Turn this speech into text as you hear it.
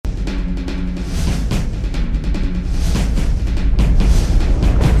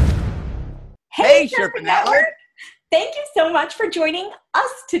Hey, Sherpa Network. Thank you so much for joining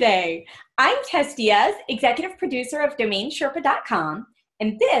us today. I'm Tess Diaz, executive producer of DomainSherpa.com,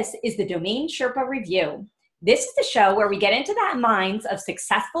 and this is the Domain Sherpa Review. This is the show where we get into the minds of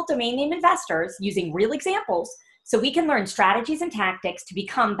successful domain name investors using real examples so we can learn strategies and tactics to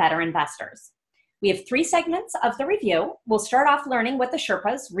become better investors. We have 3 segments of the review. We'll start off learning what the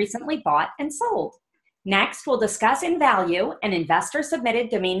Sherpas recently bought and sold. Next, we'll discuss InValue, an investor-submitted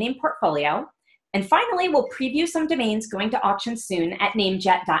domain name portfolio. And finally, we'll preview some domains going to auction soon at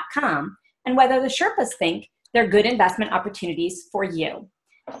namejet.com and whether the Sherpas think they're good investment opportunities for you.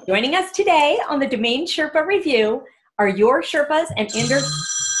 Joining us today on the Domain Sherpa Review are your Sherpas and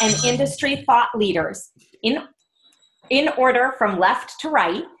industry thought leaders. In order from left to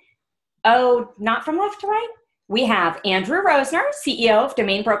right. Oh, not from left to right. We have Andrew Rosner, CEO of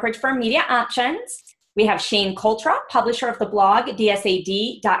domain brokerage firm Media Options. We have Shane Coltra, publisher of the blog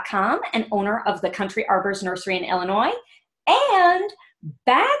dsad.com and owner of the Country Arbors Nursery in Illinois. And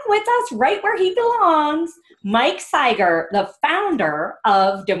back with us right where he belongs, Mike Seiger, the founder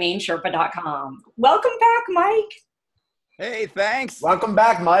of DomainSherpa.com. Welcome back, Mike. Hey, thanks. Welcome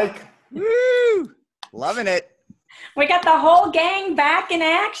back, Mike. Woo! Loving it. We got the whole gang back in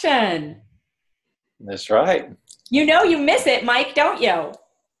action. That's right. You know you miss it, Mike, don't you?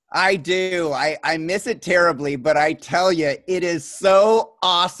 I do. I miss it terribly, but I tell you, it is so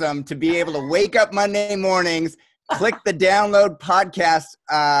awesome to be able to wake up Monday mornings, click the download podcast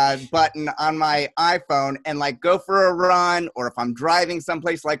button on my iPhone and like go for a run, or if I'm driving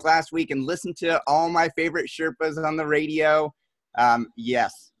someplace like last week and listen to all my favorite Sherpas on the radio.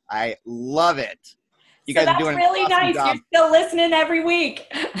 Yes, I love it. You guys are doing really an awesome nice. job. You're still listening every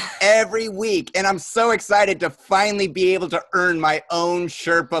week. Every week. And I'm so excited to finally be able to earn my own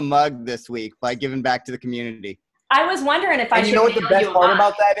Sherpa mug this week by giving back to the community. I was wondering if I should. You know what the best part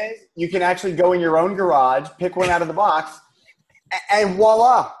about that is? You can actually go in your own garage, pick one out of the box, and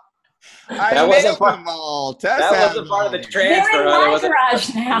voila. That wasn't part of the transfer. They're in my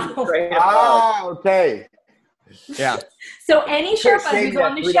garage now. Ah, okay. Yeah. So any Sherpa who's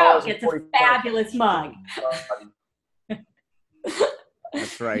on the show gets a fabulous mug.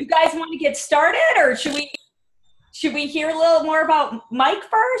 That's right. You guys want to get started, or should we hear a little more about Mike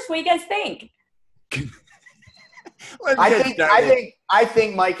first? What do you guys think? I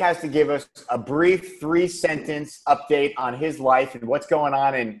think Mike has to give us a brief 3-sentence update on his life and what's going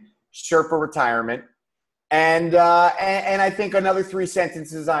on in Sherpa retirement. And I think another 3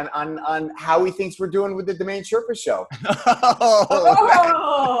 sentences on how he thinks we're doing with the Domain Sherpa show.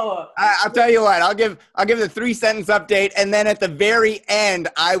 I'll tell you what. I'll give the 3-sentence update, and then at the very end,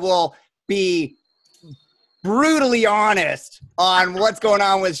 I will be brutally honest on what's going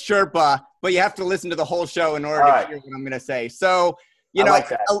on with Sherpa. But you have to listen to the whole show in order to hear what I'm going to say. So,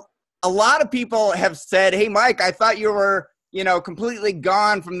 a lot of people have said, "Hey, Mike, I thought you were." Completely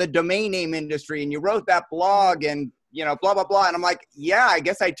gone from the domain name industry, and you wrote that blog and, blah, blah, blah. And I'm like, yeah, I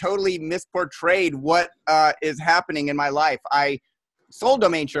guess I totally misportrayed what is happening in my life. I sold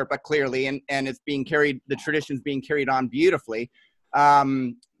Domain Sherpa clearly, and it's being carried, the tradition's being carried on beautifully.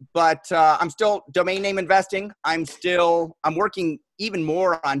 But I'm still domain name investing. I'm working even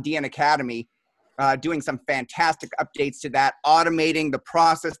more on DN Academy, doing some fantastic updates to that, automating the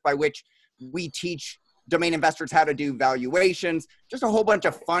process by which we teach domain investors how to do valuations, just a whole bunch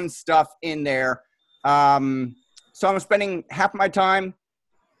of fun stuff in there. So I'm spending half my time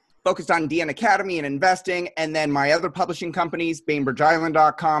focused on DN Academy and investing, and then my other publishing companies,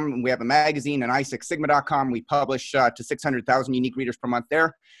 BainbridgeIsland.com. We have a magazine, and iSixSigma.com. We publish to 600,000 unique readers per month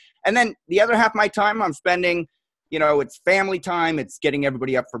there. And then the other half of my time I'm spending, it's family time. It's getting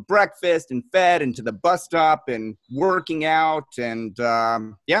everybody up for breakfast and fed and to the bus stop and working out. And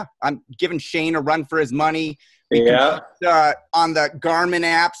I'm giving Shane a run for his money. On the Garmin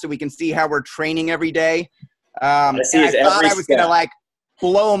app so we can see how we're training every day. I thought I was going to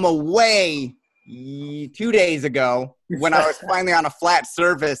blow him away 2 days ago when I was finally on a flat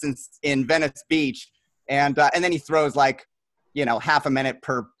surface in Venice Beach. And then he throws half a minute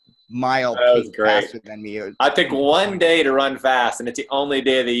per mile faster than me. I pick one day to run fast, and it's the only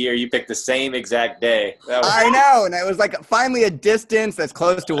day of the year you pick the same exact day. I know, and it was finally a distance that's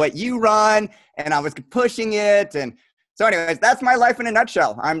close to what you run, and I was pushing it. And so anyways, that's my life in a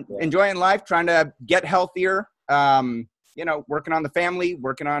nutshell. I'm enjoying life, trying to get healthier, working on the family,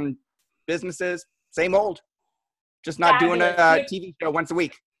 working on businesses, same old, just not doing a TV show once a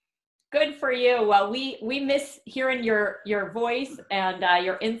week. Good for you. Well, we miss hearing your voice and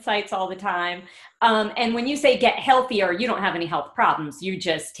your insights all the time. And when you say get healthier, you don't have any health problems. You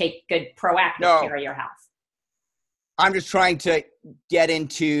just take good proactive care of your house. I'm just trying to get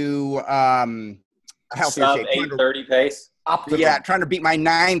into healthier sub shape. 8:30 pace. Yeah, trying to beat my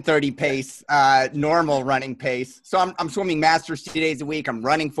 9:30 pace, normal running pace. So I'm swimming masters 2 days a week. I'm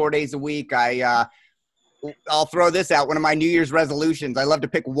running 4 days a week. I'll throw this out. One of my New Year's resolutions. I love to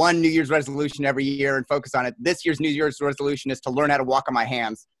pick one New Year's resolution every year and focus on it. This year's New Year's resolution is to learn how to walk on my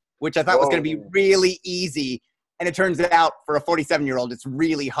hands, which I thought was going to be really easy. And it turns out for a 47-year-old, it's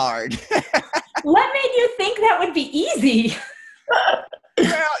really hard. What made you think that would be easy?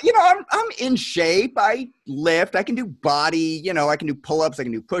 Well, I'm in shape. I lift. I can do body. I can do pull-ups. I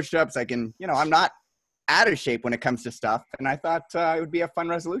can do push-ups. I'm not out of shape when it comes to stuff. And I thought it would be a fun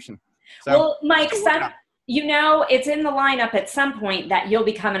resolution. So, well, Mike, it's in the lineup at some point that you'll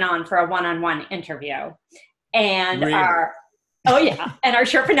be coming on for a one-on-one interview. And really? And our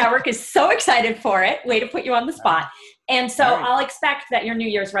Sherpa Network is so excited for it. Way to put you on the spot. And so I'll expect that your New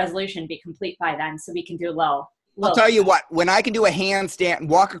Year's resolution be complete by then, so we can do a little. I'll tell you what, when I can do a handstand,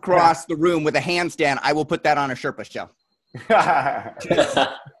 walk across the room with a handstand, I will put that on a Sherpa show. I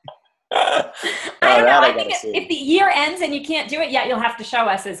don't know. I think if the year ends and you can't do it yet, you'll have to show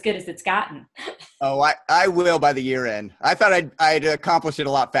us as good as it's gotten. Oh, I will by the year end. I thought I'd accomplish it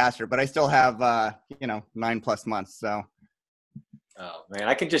a lot faster, but I still have, 9+ months. So. Oh man,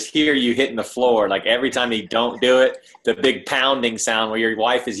 I can just hear you hitting the floor. Like every time you don't do it, the big pounding sound where your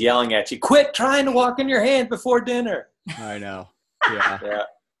wife is yelling at you, "Quit trying to walk on your hands before dinner." I know. Yeah. Yeah.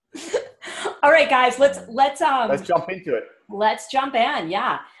 All right, guys, let's jump into it. Let's jump in.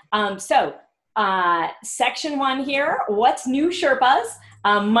 Yeah. Section 1 here. What's new, Sherpas?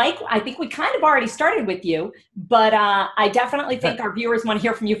 Mike, I think we kind of already started with you, but I definitely think our viewers want to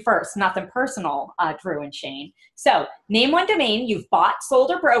hear from you first. Nothing personal, Drew and Shane. So name one domain you've bought, sold,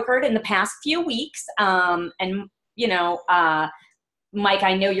 or brokered in the past few weeks. Mike,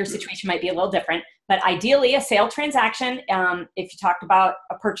 I know your situation might be a little different, but ideally a sale transaction. If you talked about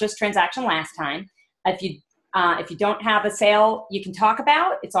a purchase transaction last time, if you don't have a sale you can talk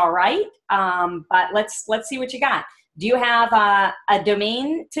about, it's all right. But let's see what you got. Do you have a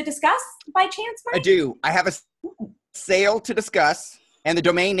domain to discuss by chance, Mike? I do. I have a sale to discuss, and the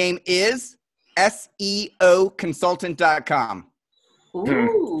domain name is SEOconsultant.com.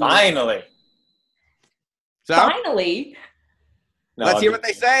 Ooh. Finally. So, Finally. No, let's hear what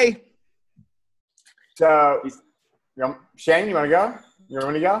they say. So, Shane, you want to go? You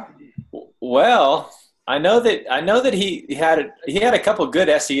want to go? Well, I know that he had a couple good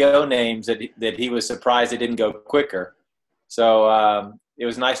SEO names that he was surprised it didn't go quicker. So it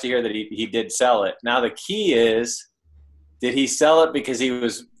was nice to hear that he did sell it. Now the key is, did he sell it because he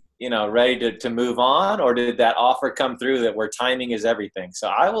was ready to move on, or did that offer come through that where timing is everything? So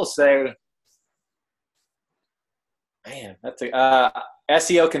I will say, man, that's a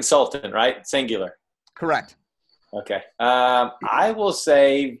SEO consultant, right? Singular. Correct. Okay. I will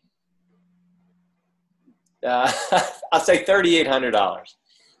say. I'll say $3,800.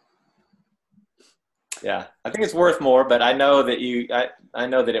 Yeah, I think it's worth more, but I know that I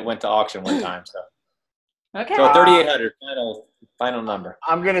know that it went to auction one time. So Okay. So 3,800 final number.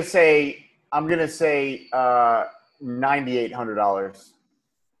 I'm gonna say $9,800.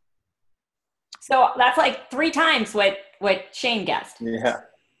 So that's like 3 times what Shane guessed. Yeah.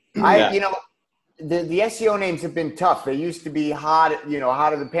 The SEO names have been tough. They used to be hot,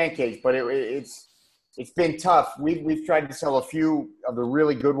 hotter than pancakes, but it's been tough. We've tried to sell a few of the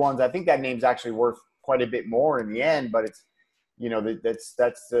really good ones. I think that name's actually worth quite a bit more in the end, but it's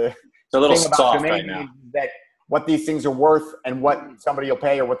that's the It's a little thing about soft domain right now. names, that what these things are worth and what somebody will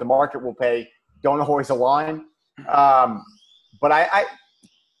pay or what the market will pay don't always align. But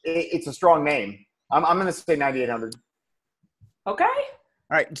it's a strong name. I'm going to say 9,800. Okay. All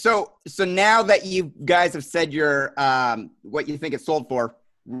right. So now that you guys have said your what you think it's sold for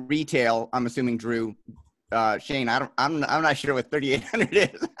retail, I'm assuming Drew, Shane, I'm not sure what 3,800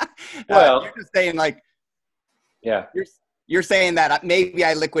 is. Well, you're just saying yeah. You're saying that maybe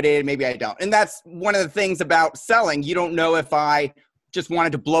I liquidated, maybe I don't. And that's one of the things about selling. You don't know if I just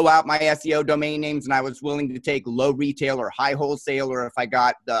wanted to blow out my SEO domain names and I was willing to take low retail or high wholesale, or if I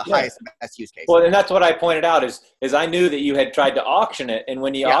got the highest and best use case. Well, and that's what I pointed out is I knew that you had tried to auction it, and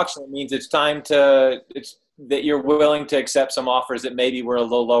when you auction it means it's that you're willing to accept some offers that maybe were a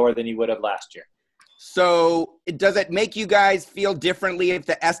little lower than you would have last year. So does it make you guys feel differently if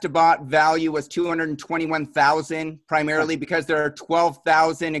the Estabot value was $221,000, primarily because there are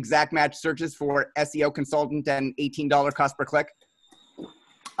 12,000 exact match searches for SEO consultant and $18 cost per click?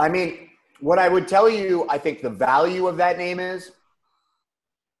 I mean, what I would tell you, I think the value of that name is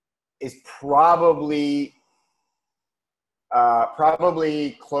probably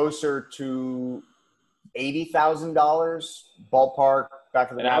closer to $80,000 ballpark,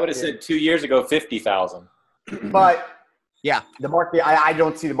 back of the And I would have said 2 years ago, 50,000. But Yeah. the market, I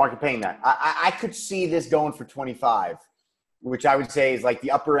don't see the market paying that. I could see this going for 25, which I would say is like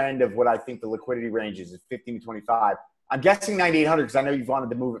the upper end of what I think the liquidity range is 15 to 25. I'm guessing 9,800 because I know you've wanted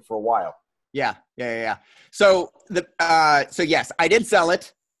to move it for a while. Yeah. So so yes, I did sell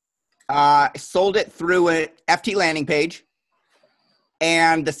it. Sold it through an FT landing page,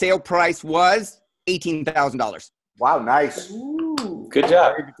 and the sale price was $18,000. Wow, nice. Ooh. Good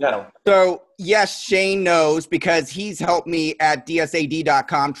job. Good job. So yes, Shane knows because he's helped me at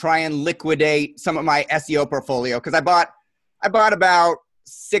dsad.com try and liquidate some of my SEO portfolio because I bought about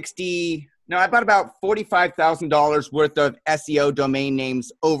 $45,000 worth of SEO domain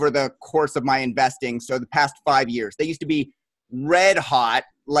names over the course of my investing. So the past 5 years, they used to be red hot,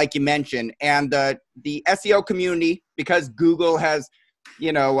 like you mentioned, and the SEO community, because Google has,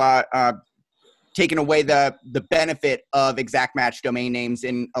 taken away the benefit of exact match domain names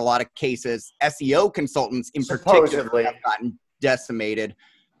in a lot of cases. SEO consultants in particular have gotten decimated.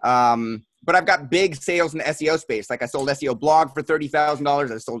 But I've got big sales in the SEO space. Like I sold SEO blog for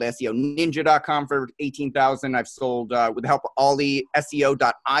 $30,000. I sold SEO ninja.com for $18,000. I've sold with the help of Ollie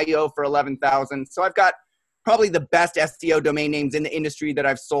SEO.io for $11,000. So I've got probably the best SEO domain names in the industry that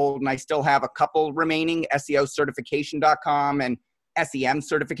I've sold. And I still have a couple remaining, SEO certification.com and SEM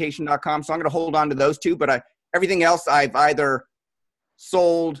certification.com. So I'm going to hold on to those two, but everything else I've either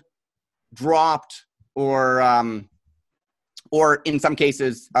sold, dropped, or in some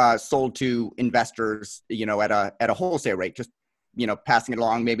cases sold to investors, at a wholesale rate, just, passing it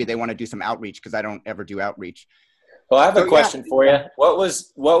along. Maybe they want to do some outreach because I don't ever do outreach. Well, I have a question for you. What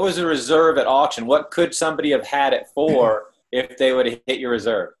was the reserve at auction? What could somebody have had it for if they would have hit your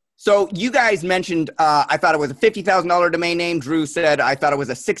reserve? So you guys mentioned, I thought it was a $50,000 domain name. Drew said, I thought it was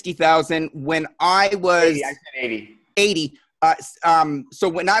a $60,000. When I was 80, I said 80. 80. So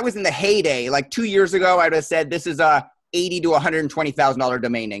when I was in the heyday, like 2 years ago, I would have said this is a $80,000 to $120,000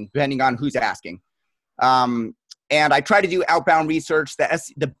 domain name, depending on who's asking. And I try to do outbound research.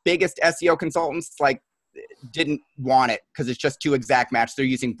 The biggest SEO consultants didn't want it because it's just too exact match. They're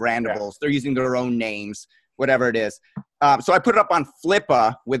using brandables. They're using their own names, whatever it is. So I put it up on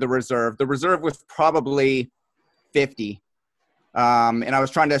Flippa with a reserve. The reserve was probably 50. And I was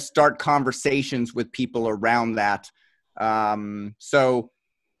trying to start conversations with people around that. The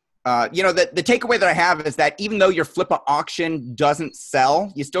takeaway that I have is that even though your Flippa auction doesn't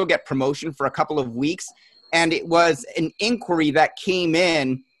sell, you still get promotion for a couple of weeks. And it was an inquiry that came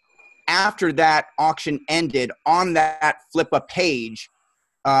in after that auction ended on that Flippa page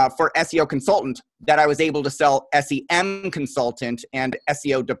for SEO consultant that I was able to sell SEM consultant and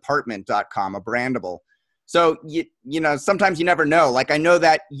SEOdepartment.com, a brandable. So, sometimes you never know. Like I know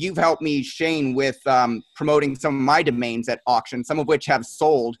that you've helped me, Shane, with promoting some of my domains at auction, some of which have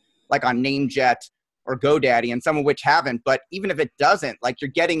sold like on Namejet or GoDaddy and some of which haven't. But even if it doesn't, like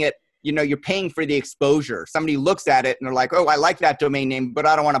you're getting it, you're paying for the exposure. Somebody looks at it and they're like, oh, I like that domain name, but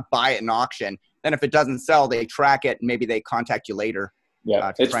I don't want to buy it in auction. Then if it doesn't sell, they track it and maybe they contact you later.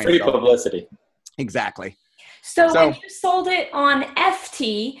 Yeah, it's free publicity. Exactly. So when you sold it on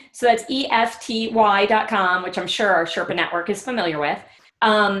FT, so that's EFTY.com, which I'm sure our Sherpa network is familiar with,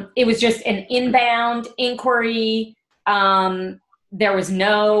 it was just an inbound inquiry. There was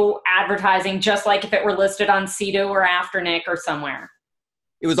no advertising, just like if it were listed on Sedo or Afternic or somewhere.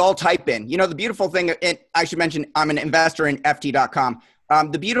 It was all type in. The beautiful thing, I should mention, I'm an investor in FT.com.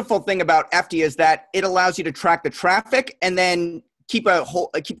 The beautiful thing about FT is that it allows you to track the traffic and then keep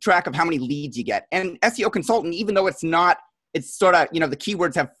track of how many leads you get. And SEO consultant, even though it's sort of, the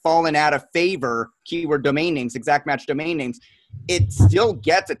keywords have fallen out of favor, keyword domain names, exact match domain names, it still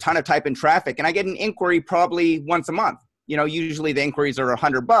gets a ton of type in traffic. And I get an inquiry probably once a month. Usually the inquiries are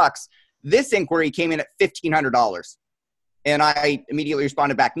 $100. This inquiry came in at $1,500. And I immediately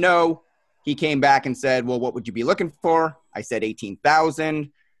responded back, no. He came back and said, well, what would you be looking for? I said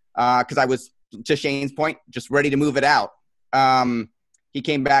 18,000 because I was, to Shane's point, just ready to move it out. He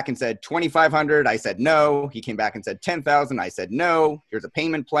came back and said 2,500. I said no. He came back and said 10,000. I said no. Here's a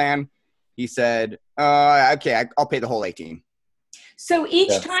payment plan. He said, okay, I'll pay the whole 18. So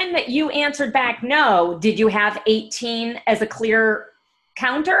each time that you answered back no, did you have 18 as a clear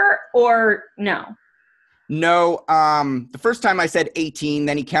counter or no? No. The first time I said 18,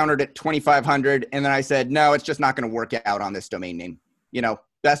 then he countered at 2,500. And then I said, no, it's just not going to work out on this domain name.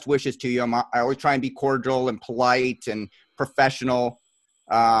 Best wishes to you. I always try and be cordial and polite and professional.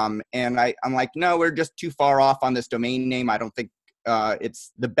 And I'm like, no, we're just too far off on this domain name. I don't think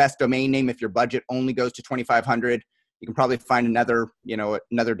it's the best domain name. If your budget only goes to 2,500, you can probably find another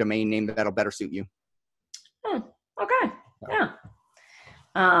domain name that'll better suit you. Okay. Yeah.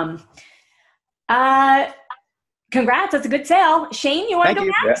 Congrats. That's a good sale. Shane, you want to Thank go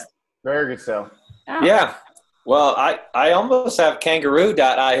you. next? Yeah. Very good sale. Oh. Yeah. Well, I almost have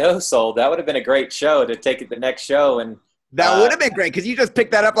kangaroo.io sold. That would have been a great show to take it the next show. And That would have been great because you just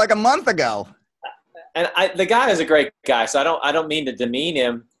picked that up like a month ago. the guy is a great guy, so I don't mean to demean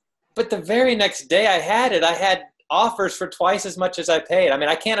him. But the very next day I had offers for twice as much as I paid. I mean,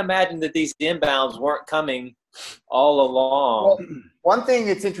 I can't imagine that these inbounds weren't coming all along. Well, one thing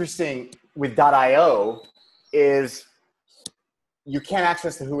that's interesting with .io is you can't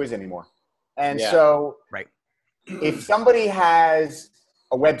access the Whois anymore. And so Right. if somebody has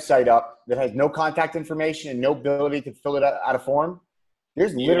a website up that has no contact information and no ability to fill it out of form,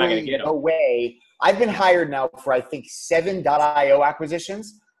 there's You're not gonna literally get 'em. no way. I've been hired now for, I think, 7 .io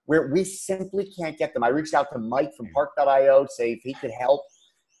acquisitions where we simply can't get them. I reached out to Mike from Park.io to say if he could help.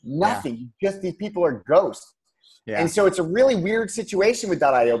 Nothing. Just these people are ghosts. Yeah. And so it's a really weird situation with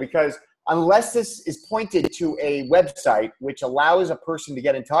 .io because unless this is pointed to a website which allows a person to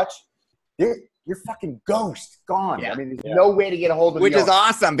get in touch, you're fucking ghost, gone. Yeah. I mean, there's no way to get a hold of Which the is owner.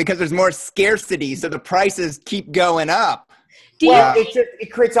 awesome because there's more scarcity, so the prices keep going up. Do you Well, think,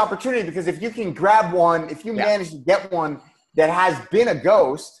 it creates opportunity because if you can grab one, if you manage to get one that has been a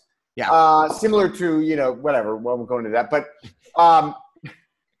ghost, similar to, whatever, well, we'll go into that, but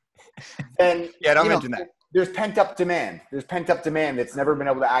then Don't mention that. There's pent-up demand. There's pent-up demand that's never been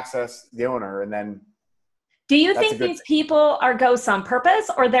able to access the owner, and then do you That's a think good these people are ghosts on purpose,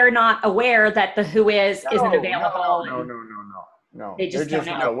 or they're not aware that the Whois isn't available? No. They just They're don't just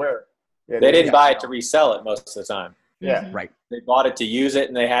know. not aware. Yeah, They didn't buy it to resell it most of the time. Yeah. Right. They bought it to use it,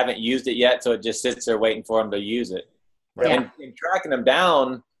 and they haven't used it yet, so it just sits there waiting for them to use it. Right. Yeah. And in tracking them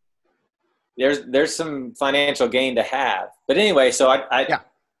down, there's some financial gain to have. But anyway, so I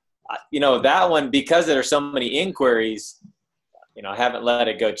that one, because there are so many inquiries, I haven't let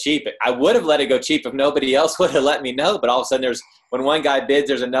it go cheap. I would have let it go cheap if nobody else would have let me know. But all of a sudden, when one guy bids,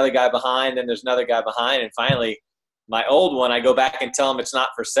 there's another guy behind, then there's another guy behind, and finally, my old one, I go back and tell him it's not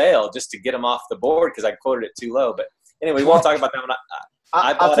for sale just to get him off the board because I quoted it too low. But anyway, we won't talk about that one.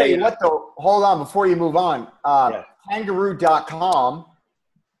 I'll tell you what, though. Hold on before you move on. Kangaroo.com.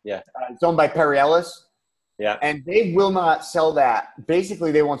 Yeah. It's owned by Perry Ellis. Yeah. And they will not sell that.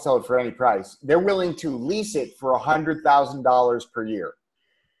 Basically, they won't sell it for any price. They're willing to lease it for $100,000 per year.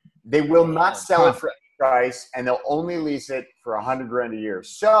 They will not sell it for any price, and they'll only lease it for $100,000 a year.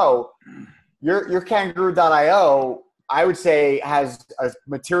 So your Kangaroo.io, I would say, has a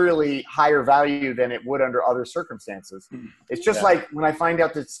materially higher value than it would under other circumstances. It's just like when I find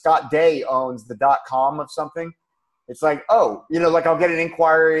out that Scott Day owns the .com of something. It's like, I'll get an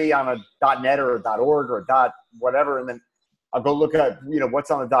inquiry on a .net or a .org or a whatever, and then I'll go look at,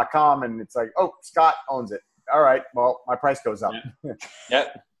 what's on the .com, and it's like, oh, Scott owns it. All right, well, my price goes up.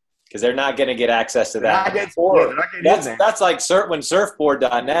 Yep. Because they're not going to get access to that. That's like when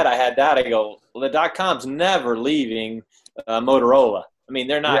surfboard.net, I had that. I go, well, the .com's never leaving Motorola. I mean,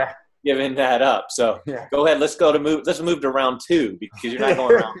 they're not giving that up. So go ahead. Let's move to round 2 because you're not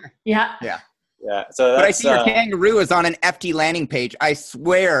going around. Yeah. Yeah. So But I see your Kangaroo is on an FT landing page. I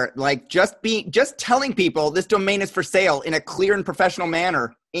swear, like just telling people this domain is for sale in a clear and professional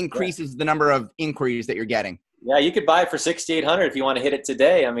manner increases the number of inquiries that you're getting. Yeah, you could buy it for $6,800 if you want to hit it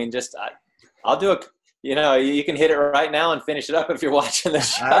today. I mean, I'll do it. You can hit it right now and finish it up if you're watching the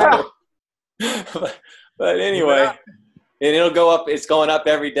show. but anyway, and it'll go up. It's going up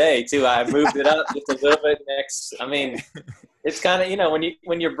every day too. I moved it up just a little bit next. I mean, it's kind of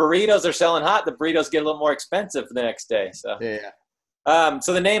when your burritos are selling hot, the burritos get a little more expensive the next day. So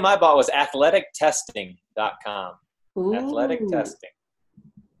so the name I bought was athletictesting.com. Ooh. Athletic testing.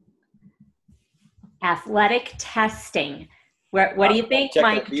 Athletic testing. What do you think, Check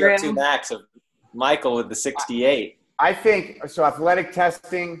Mike the Drew? VO2 Max of Michael with the 68. I think so. Athletic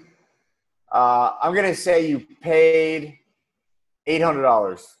testing. I'm going to say you paid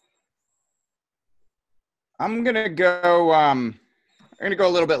 $800. I'm gonna go a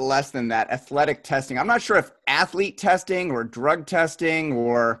little bit less than that. Athletic testing. I'm not sure if athlete testing or drug testing,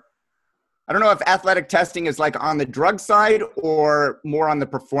 or I don't know if athletic testing is like on the drug side or more on the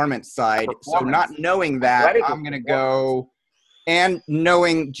performance side. So not knowing that, I'm gonna go, and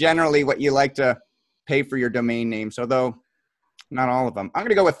knowing generally what you like to pay for your domain names, although not all of them. I'm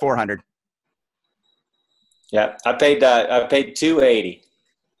gonna go with $400. Yeah, I paid $280.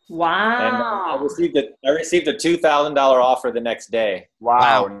 And Wow. I received a $2,000 offer the next day.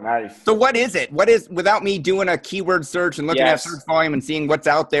 Wow, Wow. nice. So what is it? What is, without me doing a keyword search and looking at Yes. search volume and seeing what's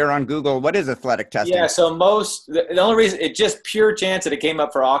out there on Google, what is athletic testing? Yeah, so the only reason, it's just pure chance that it came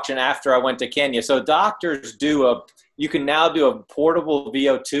up for auction after I went to Kenya. So doctors you can now do a portable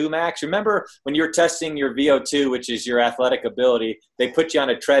VO2 max. Remember when you're testing your VO2, which is your athletic ability, they put you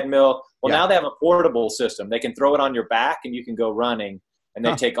on a treadmill. Well, now they have a portable system. They can throw it on your back and you can go running. And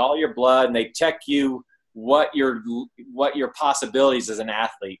they take all your blood and they check you what your possibilities as an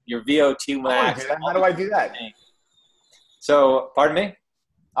athlete, your VO2 max. How do I do that? So, pardon me?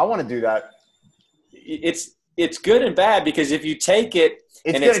 I want to do that. It's good and bad because if you take it,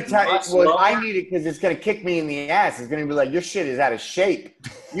 It's and going to tell lower, I need it because it's going to kick me in the ass. It's going to be like, your shit is out of shape.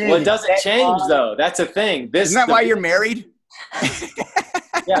 Well, it doesn't change though. That's a thing. Isn't that why you're married?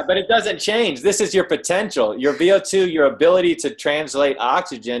 Yeah, but it doesn't change. This is your potential. Your VO2, your ability to translate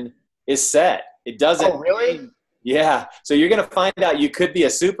oxygen is set. It doesn't. Oh, really? Yeah. So you're going to find out you could be a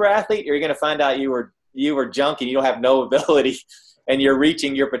super athlete, or you're going to find out you were junk and you don't have no ability and you're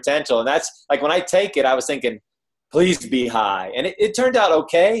reaching your potential. And that's like when I take it, I was thinking, please be high. And it turned out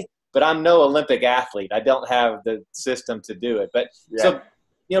okay, but I'm no Olympic athlete. I don't have the system to do it. But so,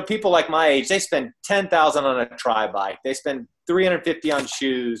 people like my age, they spend $10,000 on a tri-bike. They spend $350 on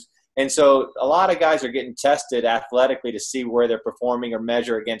shoes. And so a lot of guys are getting tested athletically to see where they're performing or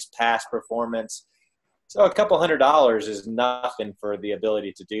measure against past performance. So a couple $100 is nothing for the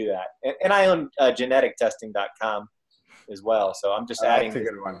ability to do that. And I own genetictesting.com as well. So I'm just adding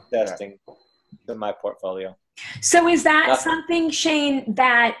testing to my portfolio. So is that something, Shane,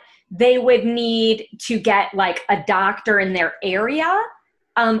 that they would need to get like a doctor in their area?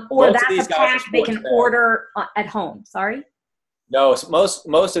 Or that's a pack they can order at home? Sorry? No,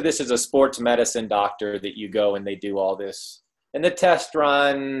 most of this is a sports medicine doctor that you go and they do all this. And the tests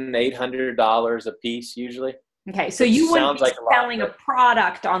run $800 a piece usually. Okay, so you wouldn't be selling a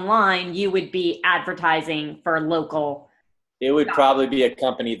product online. You would be advertising for local. It would probably be a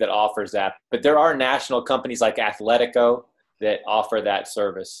company that offers that. But there are national companies like Athletico that offer that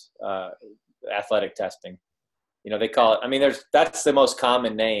service, athletic testing. They call it, that's the most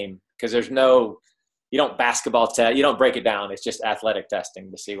common name because you don't basketball test, you don't break it down. It's just athletic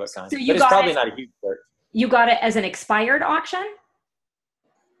testing to see what kind. So but it's probably not a huge search. You got it as an expired auction?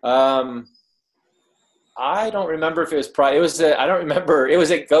 I don't remember if it was I don't remember. It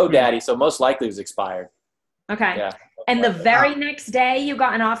was at GoDaddy, so most likely it was expired. Okay. Yeah. And the very next day you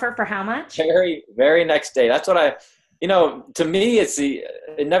got an offer for how much? Very, very next day. That's what to me,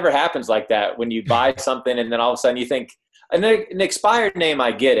 it never happens like that when you buy something and then all of a sudden you think, an expired name,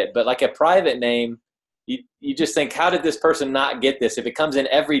 I get it, but like a private name, you just think, how did this person not get this? If it comes in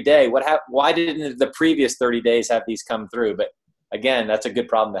every day, why didn't the previous 30 days have these come through? But again, that's a good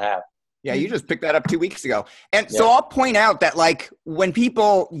problem to have. Yeah, you just picked that up 2 weeks ago. And so I'll point out that like when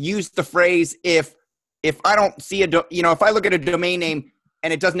people use the phrase, if I don't see if I look at a domain name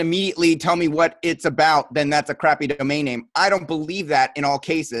and it doesn't immediately tell me what it's about, then that's a crappy domain name. I don't believe that in all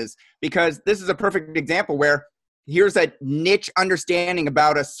cases, because this is a perfect example where here's a niche understanding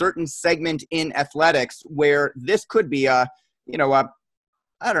about a certain segment in athletics where this could be I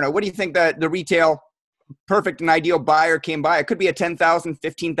don't know. What do you think that the retail perfect and ideal buyer came by? It could be a $10,000,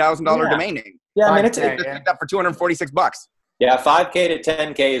 $15,000 domain name. Yeah, it's picked up for $246. Yeah, 5K to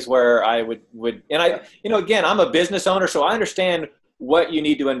 10K is where I would, and I, again, I'm a business owner, so I understand what you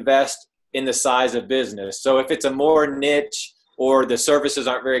need to invest in the size of business. So if it's a more niche or the services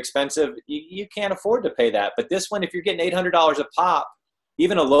aren't very expensive, you can't afford to pay that. But this one, if you're getting $800 a pop,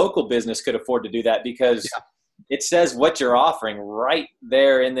 even a local business could afford to do that because it says what you're offering right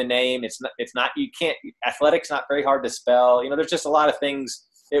there in the name. Athletic's not very hard to spell. There's just a lot of things.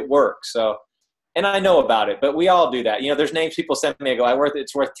 It works. So, and I know about it, but we all do that. There's names people send me. I go,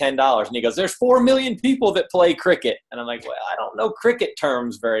 it's worth $10. And he goes, there's 4 million people that play cricket. And I'm like, well, I don't know cricket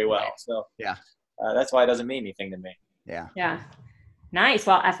terms very well. So that's why it doesn't mean anything to me. Yeah. Yeah. Nice.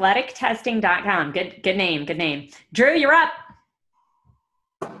 Well, athletictesting.com. Good name. Good name. Drew, you're up.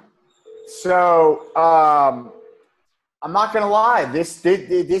 So I'm not going to lie. This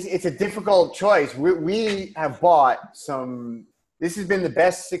it's a difficult choice. We have bought some. This has been the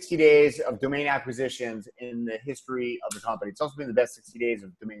best 60 days of domain acquisitions in the history of the company. It's also been the best 60 days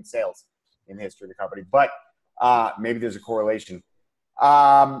of domain sales in the history of the company. But maybe there's a correlation.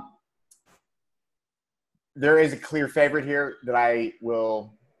 There is a clear favorite here that I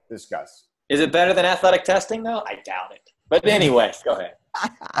will discuss. Is it better than athletic testing, though? I doubt it. But anyway, go ahead.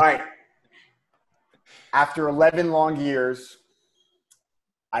 All right. After 11 long years,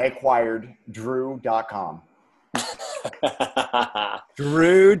 I acquired Drew.com.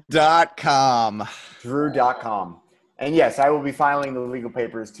 Drew.com. Drew.com. And yes, I will be filing the legal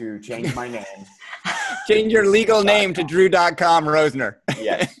papers to change my name. Change your legal name to Drew.com Rosner.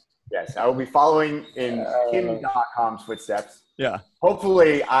 Yes. Yes. I will be following in Kim.com's footsteps. Yeah.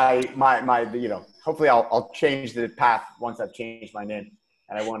 Hopefully hopefully I'll change the path once I've changed my name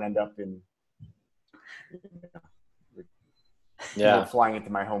and I won't end up in flying into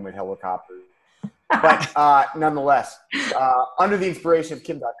my home with helicopters. But nonetheless, under the inspiration of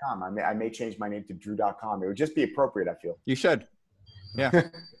Kim.com, I may change my name to Drew.com. It would just be appropriate, I feel. You should. Yeah.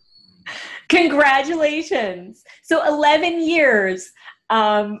 Congratulations. So 11 years.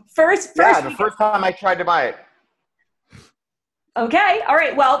 The first time I tried to buy it. Okay. All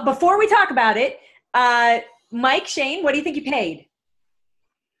right. Well, before we talk about it, Mike, Shane, what do you think you paid?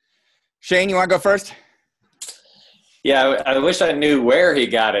 Shane, you want to go first? Yeah, I wish I knew where he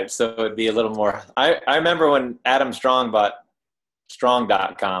got it, so it would be a little more. I remember when Adam Strong bought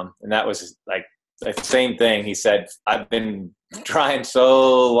Strong.com, and that was like the same thing. He said, I've been trying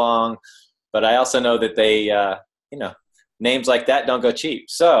so long, but I also know that they, names like that don't go cheap.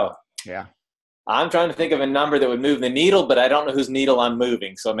 So yeah, I'm trying to think of a number that would move the needle, but I don't know whose needle I'm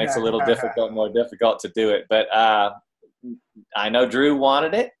moving, so it makes it a little more difficult to do it. But I know Drew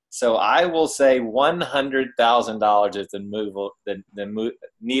wanted it. So I will say $100,000 is the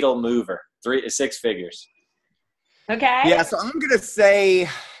needle mover, 6 figures. Okay. Yeah, so I'm gonna say,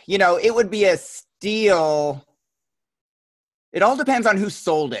 it would be a steal. It all depends on who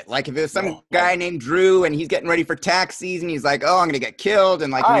sold it. Like if it was some guy named Drew and he's getting ready for tax season, he's like, "Oh, I'm gonna get killed,"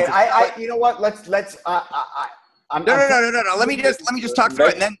 and like. All right, you know what? Let's. No. Let me just talk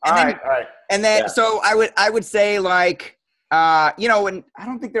through it, and then. So I would say like. And I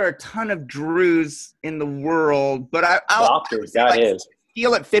don't think there are a ton of Drews in the world, but I'll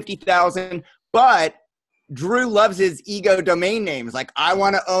steal at 50,000. But Drew loves his ego domain names. Like, I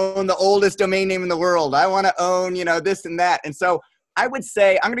want to own the oldest domain name in the world. I want to own, this and that. And so I would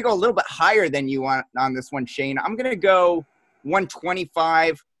say I'm going to go a little bit higher than you on this one, Shane. I'm going to go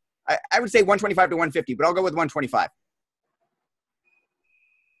 125. I would say 125 to 150, but I'll go with 125.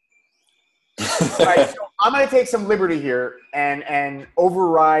 All right, so I'm going to take some liberty here and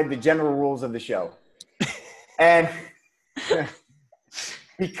override the general rules of the show. And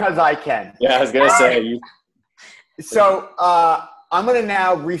because I can. Yeah, I was going to say. So I'm going to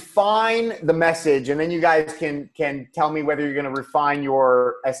now refine the message, and then you guys can tell me whether you're going to refine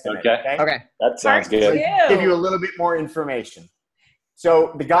your estimate. Okay. That sounds good. Give you a little bit more information.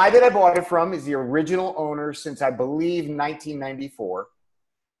 So the guy that I bought it from is the original owner since, I believe, 1994.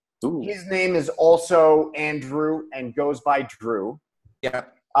 Ooh. His name is also Andrew and goes by Drew. Yeah.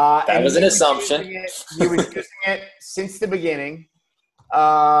 That was an assumption. He was using it since the beginning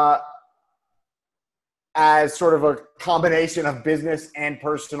as sort of a combination of business and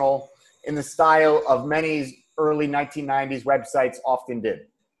personal in the style of many early 1990s websites often did.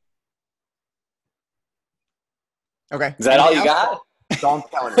 Okay. Is that all you got? That's all I'm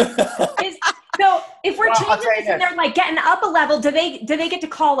telling you. So if we're changing this and they're like getting up a level, do they get to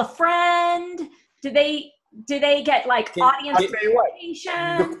call a friend? Do they get like audience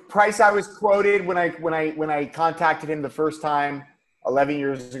participation? The price I was quoted when I contacted him the first time 11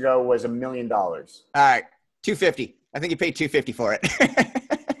 years ago was $1 million. All right, $250. I think you paid $250 for it.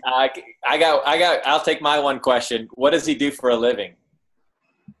 I'll take my one question. What does he do for a living?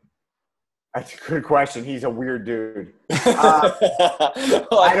 That's a good question. He's a weird dude.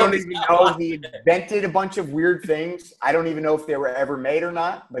 I don't even know. He invented a bunch of weird things. I don't even know if they were ever made or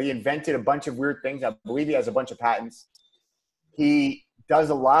not, but he invented a bunch of weird things. I believe he has a bunch of patents. He does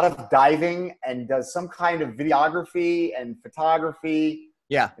a lot of diving and does some kind of videography and photography.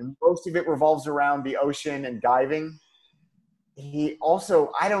 Yeah. And most of it revolves around the ocean and diving. He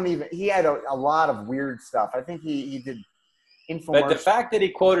also, he had a lot of weird stuff. I think he did But the fact that he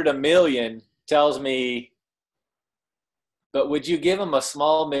quoted $1 million tells me, but would you give him a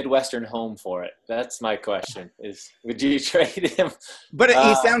small Midwestern home for it? That's my question, would you trade him? But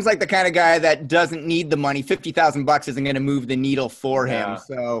he sounds like the kind of guy that doesn't need the money. $50,000 isn't going to move the needle for him.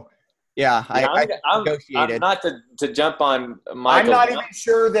 So, yeah, I negotiated. I'm not to jump on Michael. I'm not even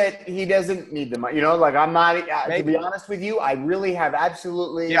sure that he doesn't need the money. I'm not, to be honest with you, I really have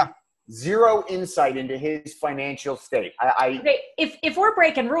absolutely zero insight into his financial state. Okay, if we're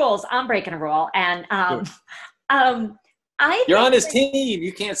breaking rules, I'm breaking a rule, and you're on his team.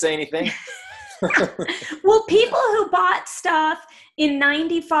 You can't say anything. Well, people who bought stuff in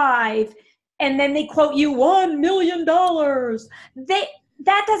 '95 and then they quote you $1 million,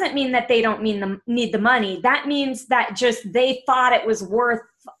 that doesn't mean that they don't need the money. That means that just they thought it was worth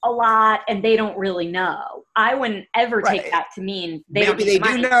a lot and they don't really know. I wouldn't ever take Right. that to mean they don't Maybe need they the do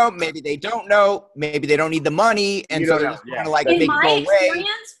money. know, maybe they don't know, maybe they don't need the money, and You so don't they're know. just Yeah. kind of like In make it my go away.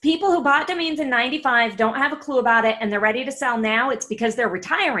 experience, people who bought domains in 95 don't have a clue about it and they're ready to sell now. It's because they're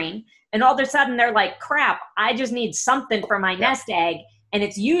retiring and all of a sudden they're like, crap, I just need something for my nest egg. And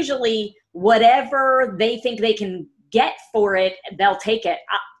it's usually whatever they think they can get for it, they'll take it.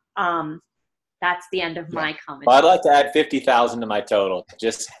 That's the end of my comment. Well, I'd like to add 50,000 to my total,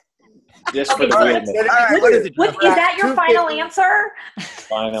 just Okay, for the so weirdness. All right, what is it? What, is that your final 250. answer?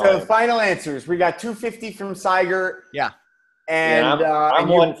 Final So answer. final answers. We got 250 from Siger. Yeah. And I'm and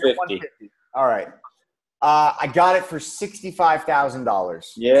you- 150. All right. I got it for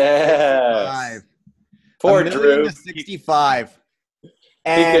 $65,000. Yeah. Poor $1 million Drew. to 65. He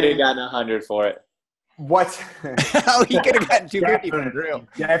could have And gotten 100 for it. what? Oh, he could have gotten 250 from Drew.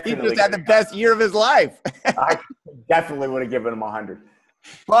 He Definitely just had the best year of his life. I definitely would have given him 100.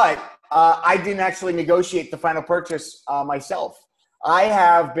 But I didn't actually negotiate the final purchase myself. I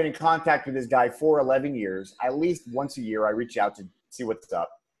have been in contact with this guy for 11 years. At least once a year, I reach out to see what's up.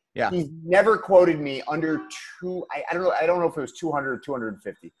 Yeah. He's never quoted me under I don't know if it was 200 or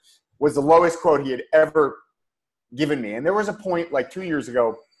 250. Was the lowest quote he had ever given me. And there was a point like 2 years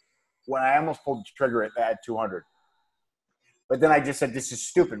ago when I almost pulled the trigger at 200. But then I just said, this is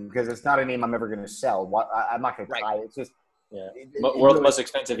stupid because it's not a name I'm ever going to sell. I'm not going to try it. It's just, Yeah. it World's really- most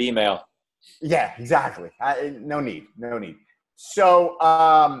expensive email. yeah, exactly. No need. So,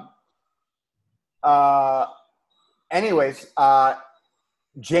 anyways,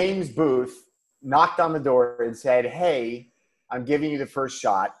 James Booth knocked on the door and said, hey, I'm giving you the first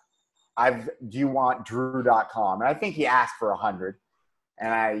shot. Do you want Drew.com? And I think he asked for 100.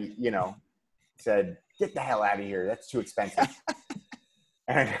 And I, said, get the hell out of here. That's too expensive.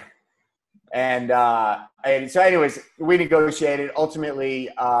 And so anyways, we negotiated. Ultimately,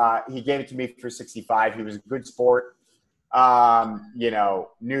 he gave it to me for 65. He was a good sport.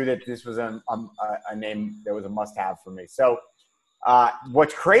 Knew that this was a name that was a must-have for me. So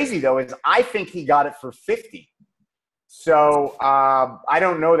what's crazy, though, is I think he got it for 50. So I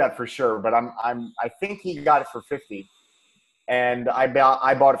don't know that for sure, but I think he got it for 50. And I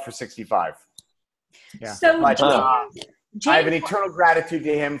bought it for 65. Yeah. So But, James, I have an eternal gratitude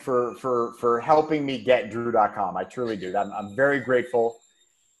to him for helping me get Drew.com. I truly do. I'm very grateful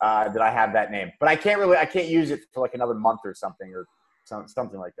that I have that name. But I can't use it for like another month or something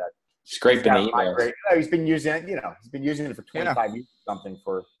something like that. Scraped in the He's emails. he's been using it, he's been using it for 25 years or something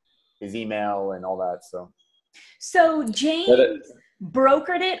for his email and all that. So James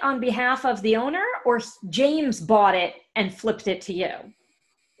brokered it on behalf of the owner, or James bought it and flipped it to you?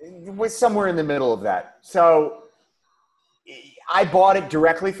 It was somewhere in the middle of that. So I bought it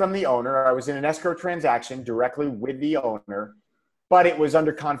directly from the owner. I was in an escrow transaction directly with the owner, but it was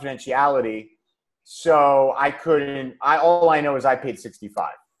under confidentiality. So I couldn't, all I know is I paid 65.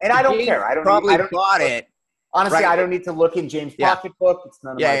 And I don't James care. I don't bought it. Honestly, Right. I don't need to look in James' Yeah. pocketbook. It's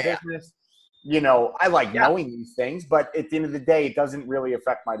none of my Yeah. business. I like knowing these things, but at the end of the day, it doesn't really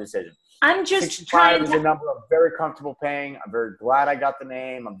affect my decision. I'm just 65 trying is a to. number I'm very comfortable paying. I'm very glad I got the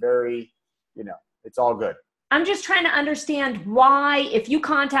name. I'm very, it's all good. I'm just trying to understand why, if you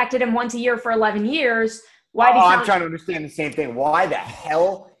contacted him once a year for 11 years, why did I'm trying to understand the same thing. Why the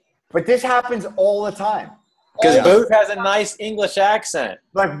hell? But this happens all the time. Because Yeah. Booth has a nice English accent.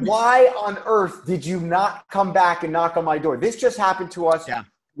 Like, why on earth did you not come back and knock on my door? This just happened to us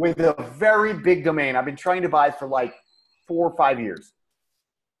with a very big domain. I've been trying to buy for like 4 or 5 years.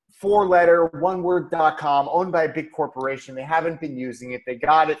 4-letter, oneword.com, owned by a big corporation. They haven't been using it. They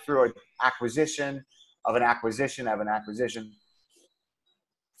got it through an acquisition of an acquisition of an acquisition.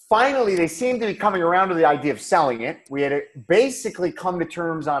 Finally, they seem to be coming around to the idea of selling it. We had basically come to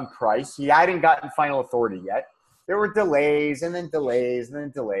terms on price. He hadn't gotten final authority yet. There were delays and then delays and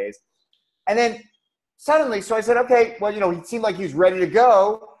then delays. And then suddenly, so I said, okay, well, he seemed like he was ready to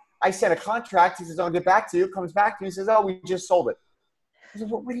go. I sent a contract. He says, I'll get back to you. Comes back to me and says, oh, we just sold it. I said,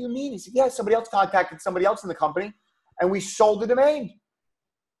 what do you mean? He said, yeah, somebody else contacted somebody else in the company, and we sold the domain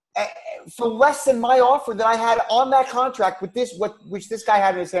for less than my offer that I had on that contract with which this guy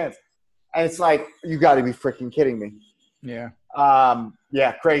had in his hands. And it's like, you got to be freaking kidding me. Yeah.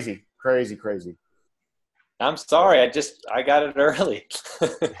 Yeah, crazy. I'm sorry. I got it early.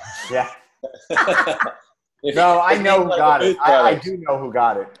 Yeah. No, I know who got it. I do. do know who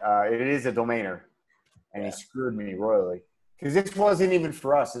got it. It is a domainer, and he screwed me royally. Because this wasn't even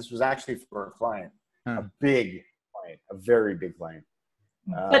for us. This was actually for a client, a big client, a very big client.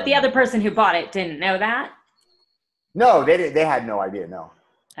 But the other person who bought it didn't know that? No, they had no idea. No.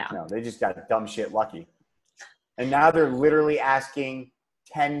 Oh. No, they just got dumb shit lucky. And now they're literally asking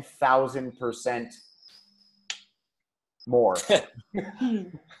 10,000% more.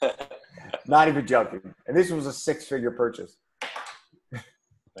 Not even joking. And this was a 6-figure purchase.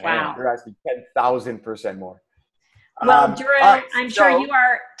 Wow. They're asking 10,000% more. Well, Drew, right, I'm sure you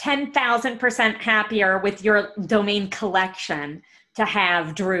are 10,000% happier with your domain collection to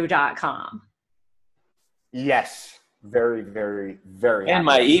have drew.com. Yes. Very, very, very And happy.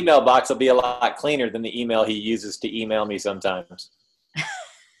 my email box will be a lot cleaner than the email he uses to email me sometimes.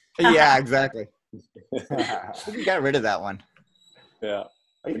 Yeah, exactly. You got rid of that one. Yeah.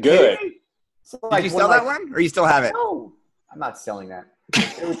 Are you Good. kidding me? It's Did like you when, sell that one, or you still have it? No, I'm not selling that.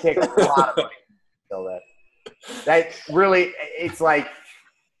 It would take a lot of money to sell that. That really, it's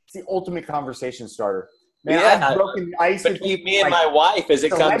the ultimate conversation starter. Man, Yeah. I've broken the ice with Between people me and like my wife as it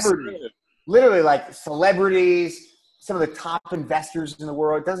comes celebrities. through. Literally like celebrities, some of the top investors in the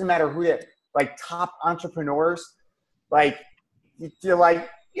world. It doesn't matter who they are, like top entrepreneurs. Like, you're like,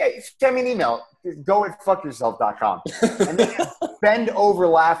 yeah, send me an email. Go at fuckyourself.com. And they just bend over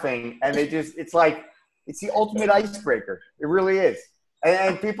laughing, and it's the ultimate icebreaker. It really is.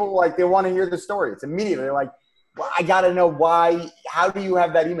 And people, like, they want to hear the story. It's immediately like, well, I got to know why. How do you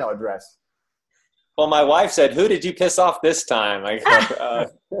have that email address? Well, my wife said, "Who did you piss off this time?"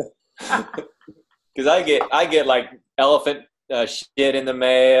 Because I get like elephant shit in the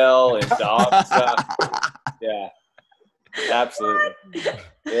mail and dog stuff. Yeah, absolutely.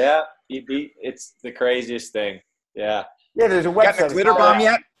 Yeah, it's the craziest thing. Yeah. Yeah, there's a You got website. the glitter bomb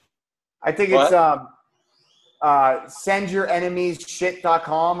yet? I think What? it's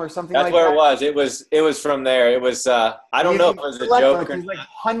sendyoureniesshit.com or something That's like where that. it was. It was from there. It was. I don't know if it was a joke or There's like not.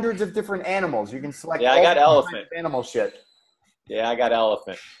 hundreds of different animals. You can select. Yeah, I all got different elephant. kinds of animal shit. Yeah, I got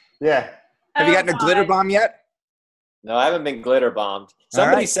elephant. Yeah. Have you gotten a glitter bomb yet? No, I haven't been glitter bombed.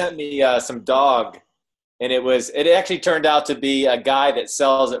 Somebody right. sent me some dog, and it actually turned out to be a guy that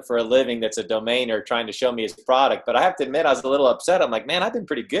sells it for a living that's a domainer trying to show me his product. But I have to admit, I was a little upset. I'm like, man, I've been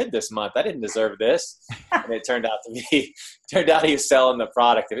pretty good this month. I didn't deserve this. And it turned out he was selling the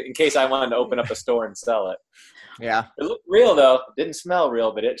product in case I wanted to open up a store and sell it. Yeah. It looked real, though. It didn't smell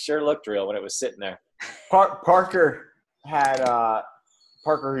real, but it sure looked real when it was sitting there. Parker had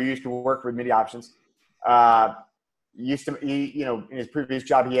Parker, who used to work with Media Options, in his previous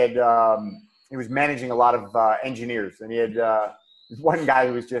job, he was managing a lot of engineers, and he had one guy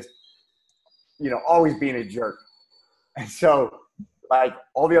who was just, always being a jerk. And so, like,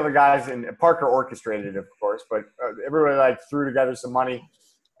 all the other guys, and Parker orchestrated it, of course, but everybody, like, threw together some money,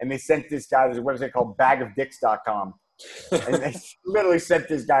 and they sent this guy, there's a website called bagofdicks.com. And they literally sent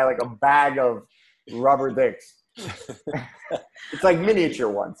this guy, like, a bag of rubber dicks. It's like miniature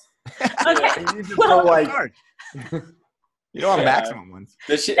ones. Okay. And you just go, like, you don't want maximum ones.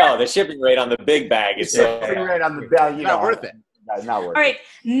 The shipping rate on the big bag is so right on the bag, Not worth it. Not worth All right.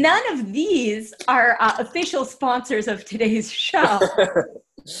 None of these are official sponsors of today's show.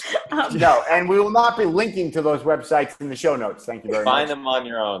 No, and we will not be linking to those websites in the show notes. Thank you very much. Find them on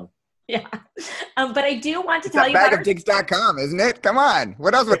your own. Yeah. But I do want to It's tell at you about bagofdicks.com, isn't it? Come on.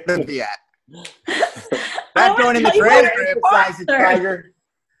 What else would it be at? I Not wanna going in the tell you about our transcript. Size of tiger.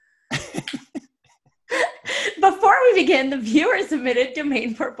 Before we begin, the viewer submitted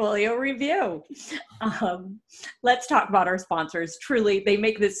domain portfolio review. Let's talk about our sponsors. Truly, they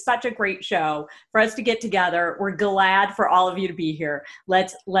make this such a great show for us to get together. We're glad for all of you to be here.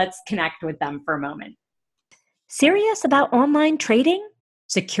 Let's connect with them for a moment. Serious about online trading?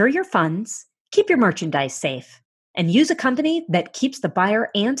 Secure your funds, keep your merchandise safe, and use a company that keeps the buyer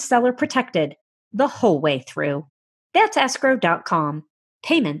and seller protected the whole way through. That's escrow.com.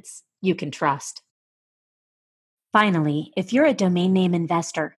 Payments you can trust. Finally, if you're a domain name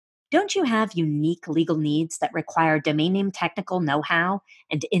investor, don't you have unique legal needs that require domain name technical know-how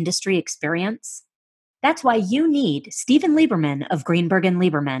and industry experience? That's why you need Stephen Lieberman of Greenberg &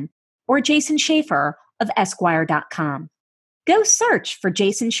 Lieberman or Jason Schaefer of Esquire.com. Go search for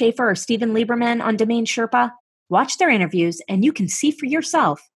Jason Schaefer or Stephen Lieberman on Domain Sherpa, watch their interviews, and you can see for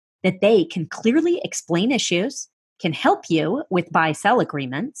yourself that they can clearly explain issues, can help you with buy-sell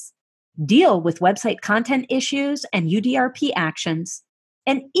agreements, deal with website content issues and UDRP actions,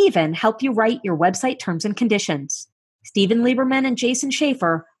 and even help you write your website terms and conditions. Stephen Lieberman and Jason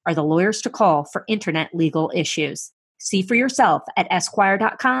Schaefer are the lawyers to call for internet legal issues. See for yourself at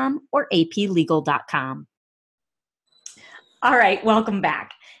Esquire.com or APlegal.com. All right, welcome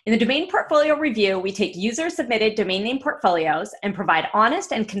back. In the Domain Portfolio Review, we take user-submitted domain name portfolios and provide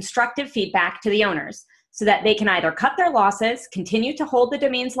honest and constructive feedback to the owners so that they can either cut their losses, continue to hold the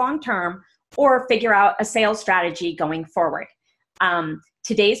domains long-term, or figure out a sales strategy going forward.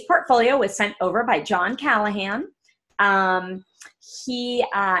 Today's portfolio was sent over by John Callahan.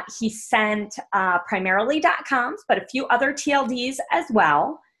 He sent primarily .coms, but a few other TLDs as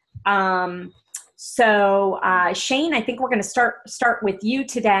well. So Shane, I think we're going to start with you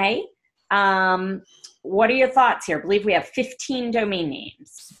today. What are your thoughts here? I believe we have 15 domain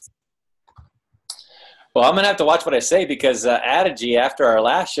names. Well, I'm going to have to watch what I say because Adigy, after our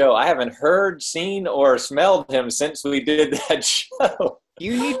last show, I haven't heard, seen, or smelled him since we did that show.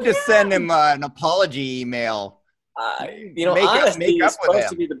 You need to send him an apology email. Honesty is supposed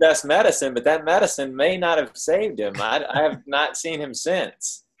to be the best medicine, but that medicine may not have saved him. I have not seen him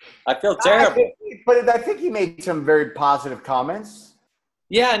since. I feel terrible. But I think he made some very positive comments.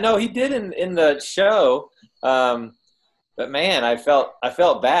 Yeah, no, he did in the show. But man, I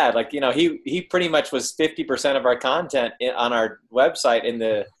felt bad. Like, he pretty much was 50% of our content on our website in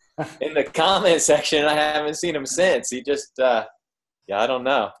the comment section. I haven't seen him since. He just, I don't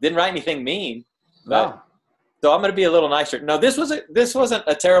know. Didn't write anything mean. But, No. So I'm going to be a little nicer. No, this wasn't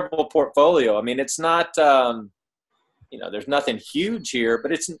a terrible portfolio. I mean, it's not, there's nothing huge here,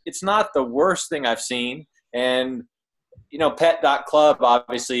 but it's not the worst thing I've seen. And, Pet.club,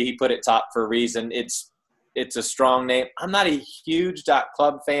 obviously he put it top for a reason. It's a strong name. I'm not a huge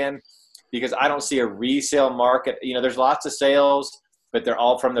 .club fan because I don't see a resale market. There's lots of sales, but they're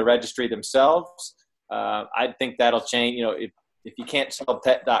all from the registry themselves. I think that'll change. If you can't sell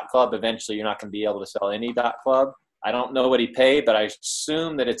Pet.club, eventually you're not going to be able to sell any .club. I don't know what he paid, but I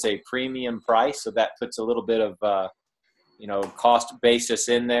assume that it's a premium price, so that puts a little bit of cost basis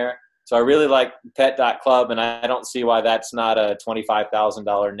in there. So I really like Pet.club, and I don't see why that's not a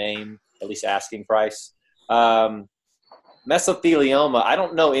 $25,000 name, at least asking price. Mesothelioma, I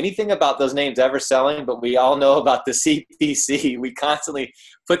don't know anything about those names ever selling, but we all know about the CPC. We constantly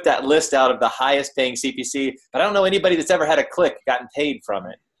put that list out of the highest paying CPC, but I don't know anybody that's ever had a click gotten paid from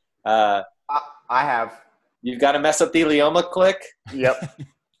it. I have. You've got a mesothelioma click? Yep.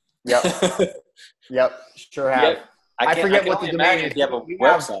 Sure have. Yep. I forget what the domain is. You have a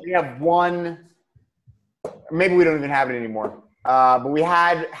website. We have one. Maybe we don't even have it anymore. But we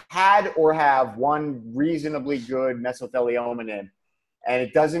had or have one reasonably good mesothelioma name, and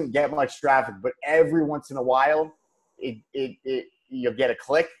it doesn't get much traffic. But every once in a while, you'll get a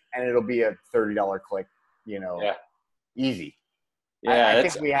click, and it'll be a $30 click. Easy. Yeah, I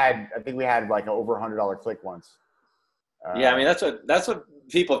think we had like an over $100 click once. Yeah, I mean that's what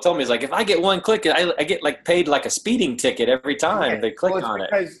people have told me is like if I get one click, I get like paid like a speeding ticket every time they click on it.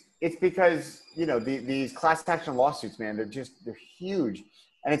 It's because these class action lawsuits, man, they're huge,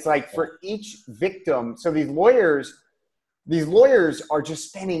 and it's like for each victim. So these lawyers are just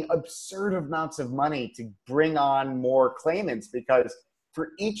spending absurd amounts of money to bring on more claimants because for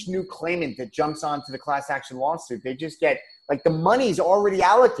each new claimant that jumps onto the class action lawsuit, they just get like the money's already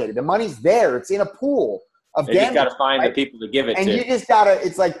allocated. The money's there. It's in a pool of They damages. just got to find the people to give it And to. you just gotta.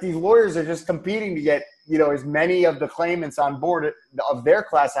 It's like these lawyers are just competing to get as many of the claimants on board of their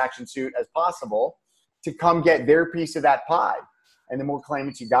class action suit as possible to come get their piece of that pie. And the more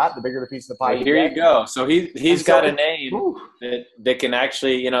claimants you got, the bigger the piece of the pie. Well, here you go. So he's got a name that can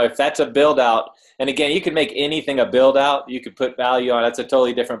actually, if that's a build out. And again, you can make anything a build out. You could put value on. That's a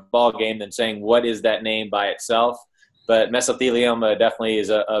totally different ball game than saying what is that name by itself. But mesothelioma definitely is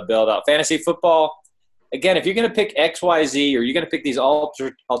a build out. Fantasy football. Again, if you're going to pick XYZ or you're going to pick these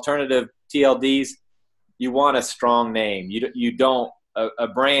alternative TLDs, you want a strong name. You don't a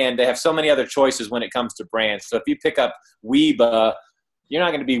brand. They have so many other choices when it comes to brands. So if you pick up Weeba, you're not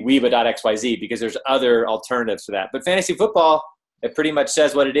going to be Weeba.xyz because there's other alternatives to that. But fantasy football, it pretty much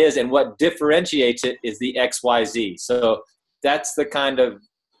says what it is, and what differentiates it is the XYZ. So that's the kind of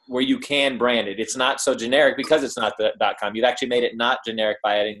where you can brand it. It's not so generic because it's not the .com. You've actually made it not generic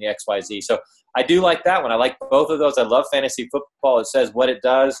by adding the XYZ. So I do like that one. I like both of those. I love fantasy football. It says what it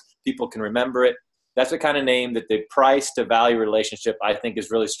does. People can remember it. That's the kind of name that the price to value relationship I think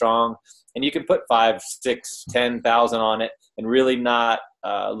is really strong. And you can put 5, 6, 10,000 on it and really not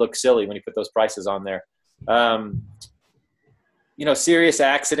look silly when you put those prices on there. Serious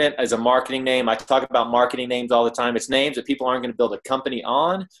Accident is a marketing name. I talk about marketing names all the time. It's names that people aren't going to build a company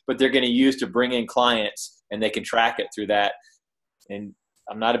on, but they're going to use to bring in clients, and they can track it through that. And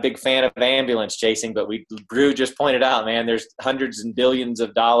I'm not a big fan of ambulance chasing, but Drew just pointed out, man, there's hundreds and billions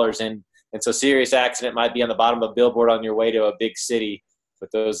of dollars in. And so Serious Accident might be on the bottom of a billboard on your way to a big city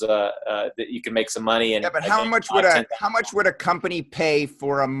with those that you can make some money. And but how much would a company pay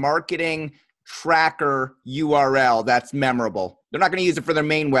for a marketing tracker URL that's memorable? They're not going to use it for their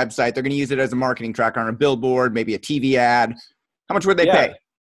main website. They're going to use it as a marketing tracker on a billboard, maybe a TV ad. How much would they pay?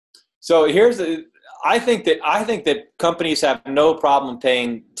 So I think that companies have no problem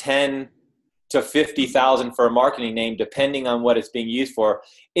paying $10 to 50,000 for a marketing name, depending on what it's being used for.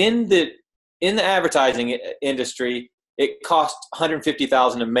 In the advertising industry, it costs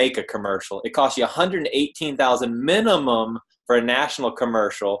 150,000 to make a commercial. It costs you 118,000 minimum for a national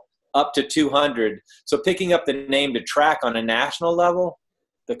commercial, up to 200. So picking up the name to track on a national level,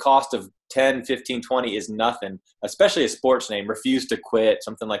 the cost of 10, 15, 20 is nothing, especially a sports name, Refuse to Quit,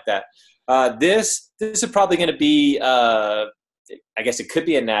 something like that. This is probably going to be, I guess it could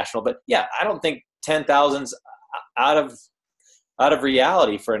be a national, but yeah, I don't think 10,000's out of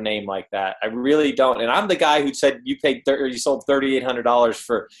reality for a name like that. I really don't. And I'm the guy who said you sold $3,800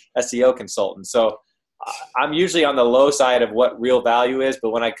 for SEO consultant. So I'm usually on the low side of what real value is, but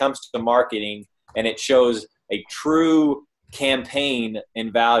when it comes to marketing and it shows a true campaign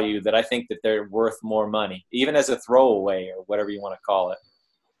in value, that I think that they're worth more money, even as a throwaway or whatever you want to call it.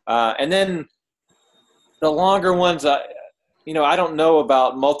 And then the longer ones, I don't know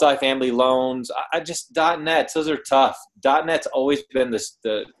about multifamily loans. I just .net, those are tough. .net's always been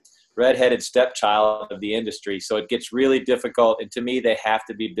the redheaded stepchild of the industry, so it gets really difficult. And to me, they have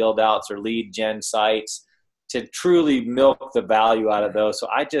to be build outs or lead gen sites to truly milk the value out of those. So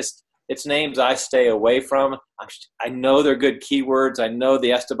it's names I stay away from. I know they're good keywords. I know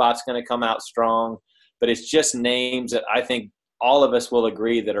the Estibot's going to come out strong, but it's just names that I think all of us will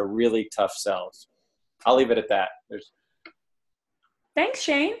agree that are really tough sells. I'll leave it at that. Thanks,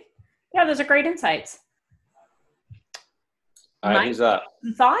 Shane. Yeah, those are great insights. All right, who's up?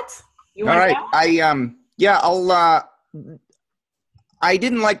 Some thoughts? All right. I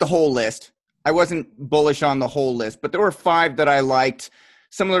didn't like the whole list. I wasn't bullish on the whole list, but there were 5 that I liked.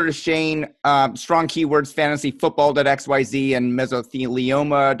 Similar to Shane, strong keywords, fantasyfootball.xyz and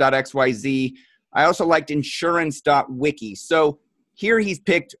mesothelioma.xyz. I also liked insurance.wiki. So here he's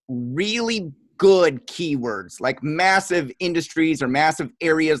picked really good keywords, like massive industries or massive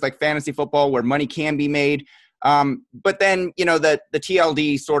areas like fantasy football where money can be made. But then, the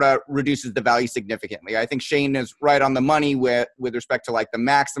TLD sort of reduces the value significantly. I think Shane is right on the money with respect to like the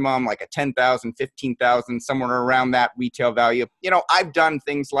maximum, like a 10,000, 15,000, somewhere around that retail value. I've done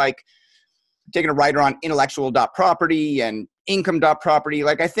things like taking a writer on intellectual.property and income.property.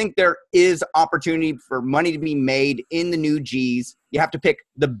 Like, I think there is opportunity for money to be made in the new Gs. You have to pick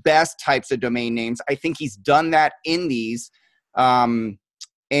the best types of domain names. I think he's done that in these. And,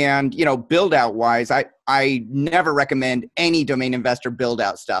 build out wise, I never recommend any domain investor build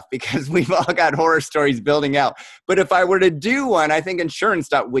out stuff because we've all got horror stories building out. But if I were to do one, I think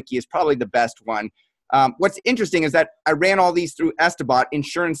insurance.wiki is probably the best one. What's interesting is that I ran all these through Estibot.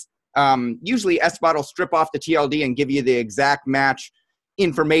 Insurance, usually Estibot will strip off the TLD and give you the exact match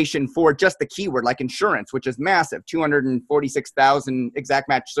information for just the keyword, like insurance, which is massive, 246,000 exact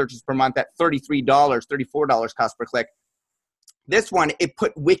match searches per month at $33, $34 cost per click. This one, it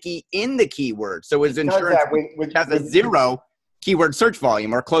put wiki in the keyword. So his insurance has a 0 keyword search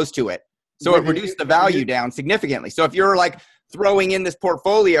volume or close to it. So it reduced the value down significantly. So if you're like throwing in this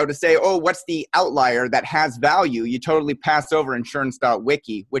portfolio to say, oh, what's the outlier that has value, you totally pass over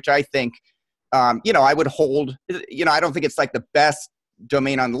insurance.wiki, which I think, I would hold. I don't think it's like the best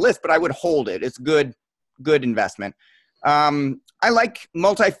domain on the list, but I would hold it. It's good investment. I like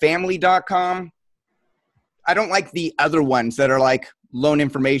multifamily.com. I don't like the other ones that are like loan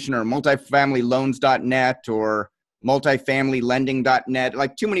information or multifamilyloans.net or multifamilylending.net,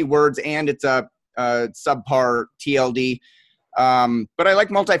 like too many words, and it's a subpar TLD. But I like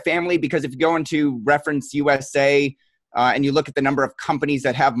multifamily because if you go into Reference USA and you look at the number of companies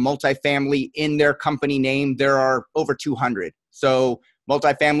that have multifamily in their company name, there are over 200. So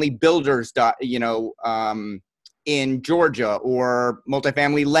multifamily builders, in Georgia, or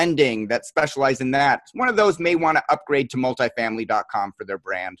multifamily lending that specialize in that. One of those may want to upgrade to multifamily.com for their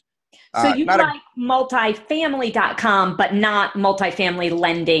brand. So you like multifamily.com, but not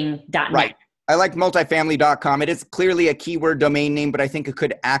multifamilylending.net. Right. I like multifamily.com. It is clearly a keyword domain name, but I think it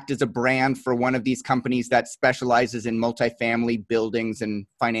could act as a brand for one of these companies that specializes in multifamily buildings and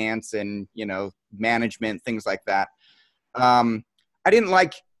finance and, management, things like that. I didn't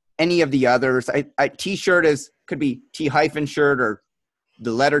like any of the others. T-shirt could be T-shirt or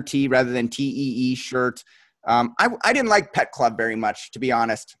the letter T rather than TEE shirt. I didn't like Pet Club very much, to be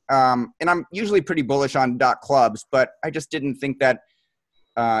honest. And I'm usually pretty bullish on .clubs, but I just didn't think that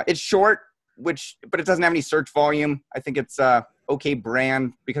it's short, but it doesn't have any search volume. I think it's a okay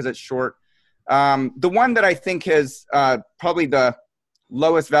brand because it's short. The one that I think has probably the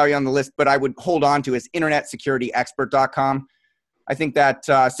lowest value on the list, but I would hold on to, is internetsecurityexpert.com. I think that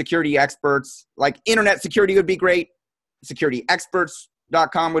security experts, like internet security would be great.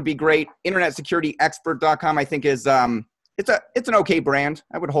 Securityexperts.com would be great. Internetsecurityexpert.com, I think, is it's an okay brand.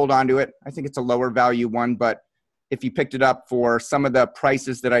 I would hold on to it. I think it's a lower value one, but if you picked it up for some of the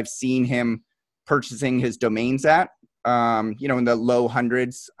prices that I've seen him purchasing his domains at, in the low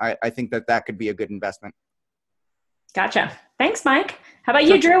hundreds, I think that could be a good investment. Gotcha. Thanks, Mike. How about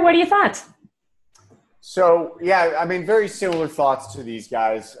you, Drew? What are your thoughts? So, yeah, I mean, very similar thoughts to these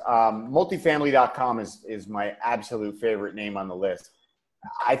guys. Multifamily.com is my absolute favorite name on the list.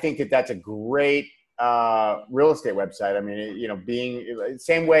 I think that's a great real estate website. I mean, being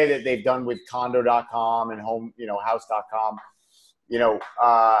same way that they've done with condo.com and house.com,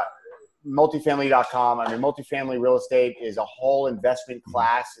 multifamily.com. I mean, multifamily real estate is a whole investment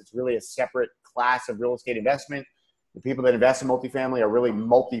class. It's really a separate class of real estate investment. The people that invest in multifamily are really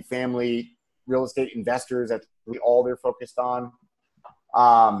multifamily real estate investors. That's really all they're focused on.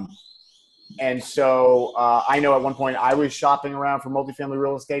 And so I know at one point I was shopping around for multifamily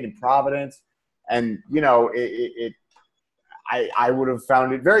real estate in Providence, and I would have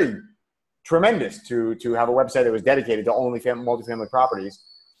found it very tremendous to have a website that was dedicated to only multifamily properties,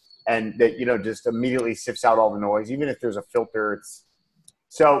 and that just immediately sifts out all the noise, even if there's a filter.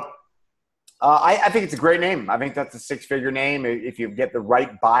 I think it's a great name. I think that's a six-figure name if you get the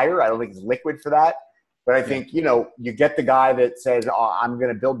right buyer. I don't think it's liquid for that. But I think, you get the guy that says, I'm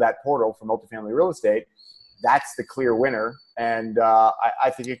going to build that portal for multifamily real estate. That's the clear winner. And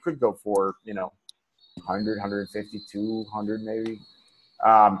I think it could go for, 100, 150, 200 maybe.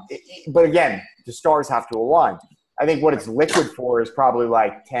 But again, the stars have to align. I think what it's liquid for is probably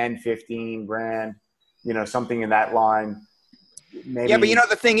like 10, 15 grand, something in that line. Maybe. Yeah, but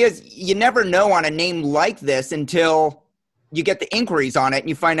the thing is, you never know on a name like this until you get the inquiries on it and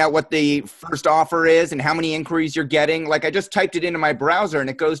you find out what the first offer is and how many inquiries you're getting. Like, I just typed it into my browser and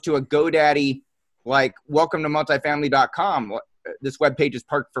it goes to a GoDaddy, like, welcome to multifamily.com. This webpage is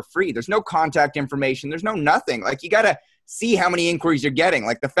parked for free. There's no contact information. There's no nothing. Like, you got to see how many inquiries you're getting.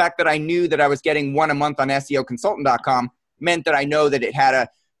 Like, the fact that I knew that I was getting one a month on SEOconsultant.com meant that I know that it had a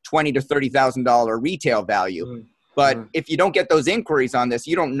 $20,000 to $30,000 retail value. Mm-hmm. But if you don't get those inquiries on this,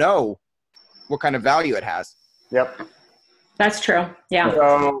 you don't know what kind of value it has. Yep. That's true. Yeah.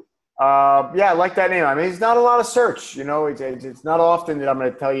 So, I like that name. I mean, it's not a lot of search. It's not often that I'm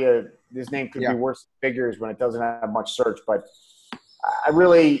going to tell you this name could be worth figures when it doesn't have much search. But I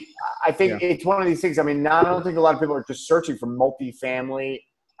think it's one of these things. I mean, I don't think a lot of people are just searching for multifamily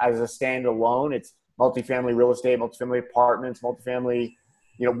as a standalone. It's multifamily real estate, multifamily apartments, multifamily,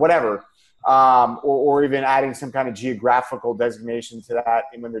 whatever. Or even adding some kind of geographical designation to that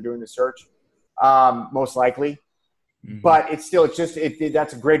when they're doing the search, most likely. Mm-hmm. But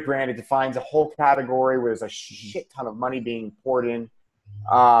that's a great brand. It defines a whole category where there's a shit ton of money being poured in.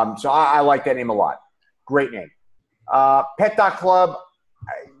 So I like that name a lot. Great name. Pet.club,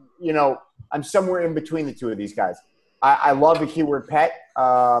 I'm somewhere in between the two of these guys. I love the keyword pet.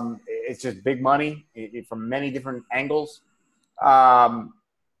 It's just big money from many different angles.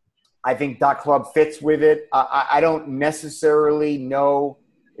 I think .club fits with it. I don't necessarily know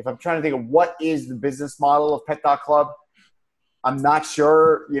if I'm trying to think of what is the business model of Pet.club. I'm not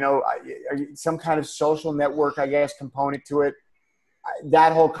sure, some kind of social network, I guess, component to it.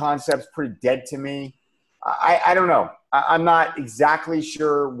 That whole concept's pretty dead to me. I don't know. I'm not exactly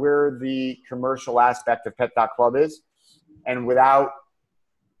sure where the commercial aspect of Pet.club is. And without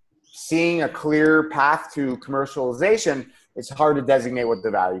seeing a clear path to commercialization, it's hard to designate what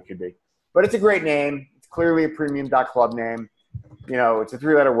the value could be. But it's a great name. It's clearly a premium.club name. It's a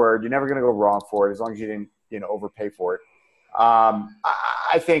 3-letter word. You're never going to go wrong for it as long as you didn't, overpay for it.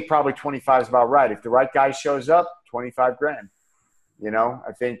 I think probably 25 is about right. If the right guy shows up, 25 grand.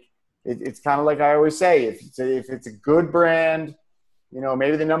 I think it's kind of like I always say, if it's a good brand,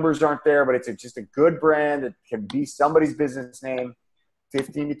 maybe the numbers aren't there, but it's just a good brand that can be somebody's business name.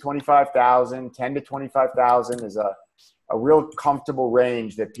 15 to 25,000, 10 to 25,000 is a real comfortable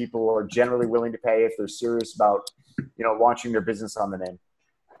range that people are generally willing to pay if they're serious about, launching their business on the name.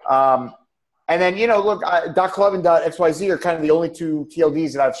 And then, look, .club and .xyz are kind of the only two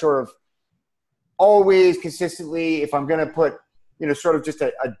TLDs that I've sort of always consistently, if I'm going to put, sort of just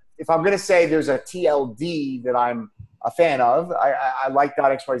if I'm going to say there's a TLD that I'm a fan of, I like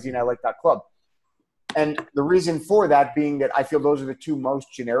 .xyz and I like .club. And the reason for that being that I feel those are the two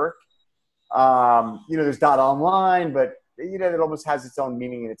most generic. There's .online, but it almost has its own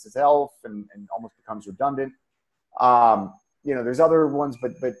meaning in itself and almost becomes redundant. There's other ones,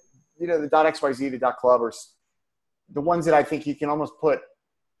 but the .xyz, the .club are the ones that I think you can almost put,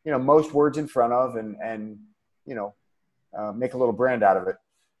 most words in front of and make a little brand out of it.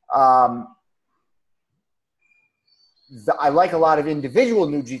 I like a lot of individual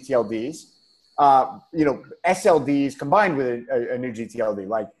new GTLDs. SLDs combined with a new GTLD,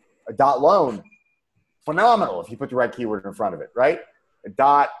 like a .loan, phenomenal if you put the right keyword in front of it, right? A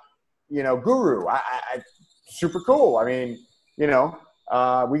 .guru, super cool. I mean, we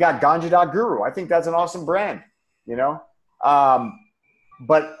got ganja.guru. I think that's an awesome brand,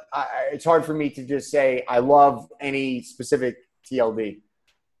 but it's hard for me to just say I love any specific TLD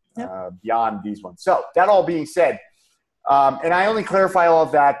beyond these ones. So that all being said, and I only clarify all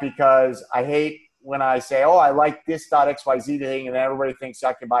of that because I hate when I say, oh, I like this .xyz thing, and then everybody thinks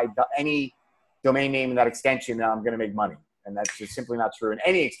I can buy any domain name in that extension and I'm going to make money. And that's just simply not true in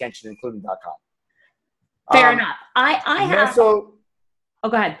any extension, including .com. Fair enough. I have. Oh, go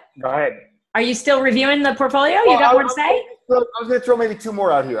ahead. Go ahead. Are you still reviewing the portfolio? You got more to say? I was going to throw maybe two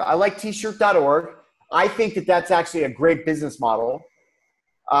more out here. I like tshirt.org. I think that's actually a great business model.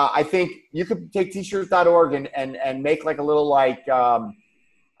 I think you could take tshirt.org and make like a little I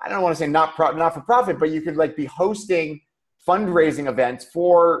don't want to say not for profit, but you could be hosting fundraising events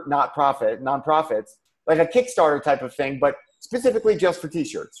for nonprofits, like a Kickstarter type of thing, but specifically just for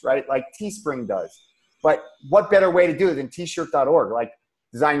t-shirts, right? Like Teespring does. But what better way to do it than tshirt.org? Like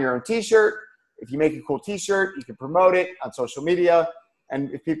design your own t-shirt. If you make a cool t-shirt, you can promote it on social media.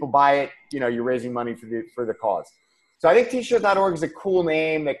 And if people buy it, you're raising money for the cause. So I think tshirt.org is a cool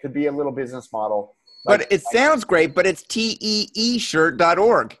name that could be a little business model. But it sounds great, but it's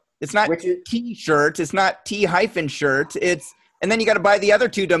teeshirt.org. It's not T-shirt. It's not T-shirt. And then you got to buy the other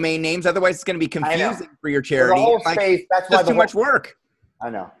two domain names. Otherwise, it's going to be confusing for your charity. The whole space, that's why too much work.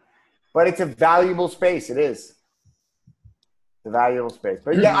 I know. But it's a valuable space. It is. It's a valuable space.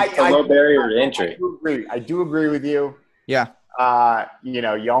 But yeah, it's a low barrier to entry. I do agree with you. Yeah.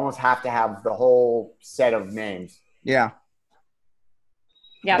 You almost have to have the whole set of names. Yeah.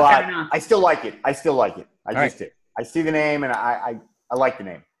 Yeah, but fair enough. I still like it. I just did. I see the name and I like the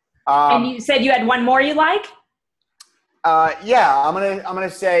name. And you said you had one more you like? Yeah, I'm gonna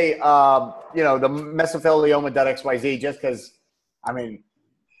say the mesothelioma.xyz just because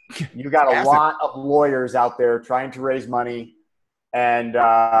you got a lot of lawyers out there trying to raise money, and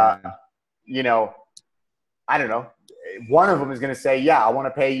I don't know. One of them is going to say, yeah, I want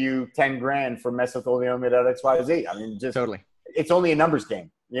to pay you $10,000 for mesothelioma.xyz. Totally. It's only a numbers game.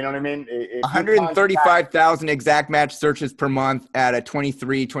 You know what I mean? 135,000 exact match searches per month at a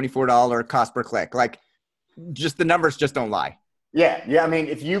 $23, $24 cost per click. Just the numbers just don't lie. Yeah. I mean,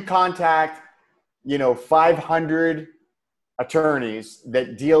 if you contact, 500 attorneys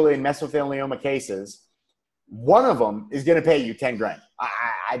that deal in mesothelioma cases, one of them is going to pay you $10,000.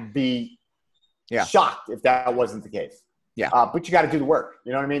 I'd be shocked if that wasn't the case. Yeah. But you got to do the work.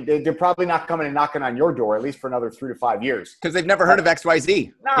 You know what I mean? They're probably not coming and knocking on your door, at least for another 3 to 5 years. Because they've never heard of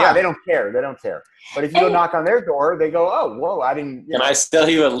XYZ. No, they don't care. But if you go knock on their door, they go, oh, whoa, I didn't. Can I sell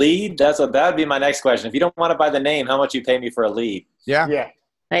you a lead? That would be my next question. If you don't want to buy the name, how much you pay me for a lead? Yeah.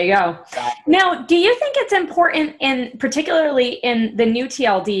 There you go. Exactly. Now, do you think it's important, particularly in the new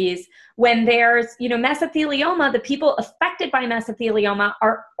TLDs, when there's, mesothelioma, the people affected by mesothelioma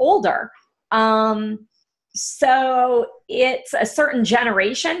are older? So it's a certain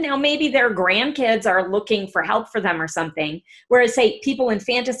generation. Now, maybe their grandkids are looking for help for them or something. Whereas, say, people in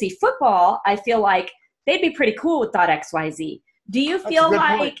fantasy football, I feel like they'd be pretty cool with .xyz. Do you feel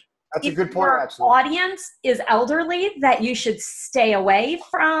like that's a good point, your actually. Audience is elderly that you should stay away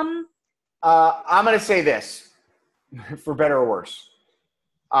from? I'm going to say this, for better or worse.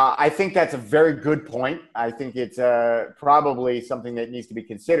 I think that's a very good point. I think it's probably something that needs to be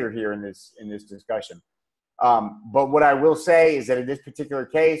considered here in this discussion. But what I will say is that in this particular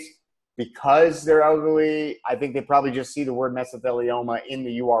case, because they're elderly, I think they probably just see the word mesothelioma in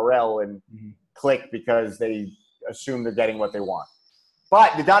the URL and click because they assume they're getting what they want.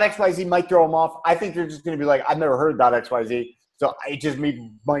 But the .xyz might throw them off. I think they're just going to be like, I've never heard of .xyz, so it just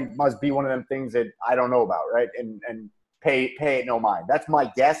must be one of them things that I don't know about, right? And pay it no mind. That's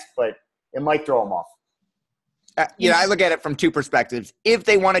my guess, but it might throw them off. I look at it from two perspectives. If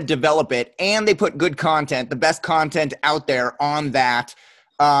they want to develop it and they put good content, the best content out there on that,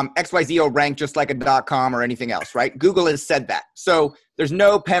 XYZ will rank just like a .com or anything else, right? Google has said that. So there's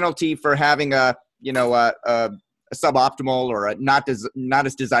no penalty for having a suboptimal or a not as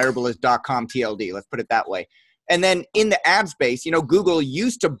desirable as .com TLD. Let's put it that way. And then in the ad space, Google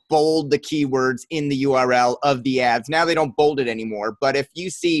used to bold the keywords in the URL of the ads. Now they don't bold it anymore. But if you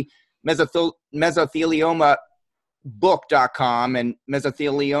see mesothelioma.book.com and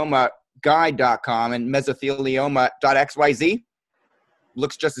mesothelioma.guide.com and mesothelioma.xyz,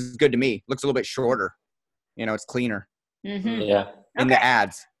 looks just as good to me. Looks a little bit shorter. It's cleaner. Mm-hmm. Yeah. In the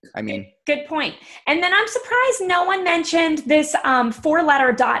ads, Good point. And then I'm surprised no one mentioned this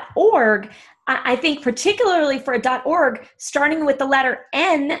 4letter.org. I think particularly for a .org, starting with the letter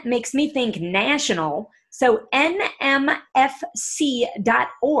N makes me think national. So nmfc.org.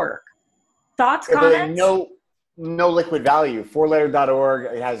 Thoughts, Yeah, but comments? no liquid value.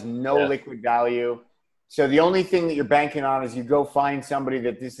 Four-letter.org, it has no liquid value. So the only thing that you're banking on is you go find somebody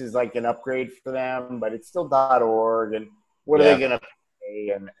that this is like an upgrade for them, but it's still .org, and what are they going to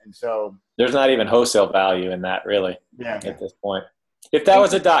pay? And so there's not even wholesale value in that, really. At this point. If that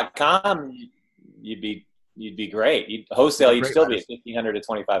was a .com, you'd be great. Wholesale, you'd still be at 1,500 to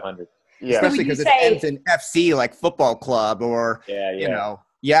 2,500. Yeah, especially because it ends in FC, like football club, or you know,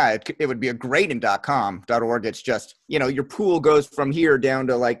 it would be a great in .com. .org. It's just, you know, your pool goes from here down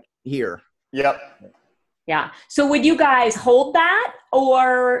to like here. Yep. Yeah. So would you guys hold that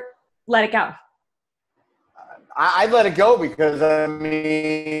or let it go? I'd let it go because, I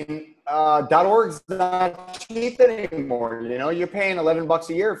mean, .org's not cheap anymore. You know, you're paying $11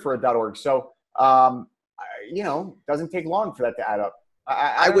 a year for a .org. So, you know, it doesn't take long for that to add up.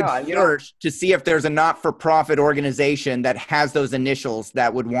 I would know, search to see if there's a not-for-profit organization that has those initials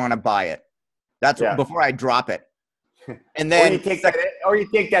that would want to buy it. That's before I drop it. And then or you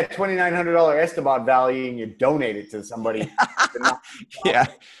take that $2,900 Esteban value and you donate it to somebody. Yeah.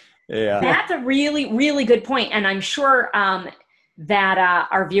 That's a really, really good point. And I'm sure that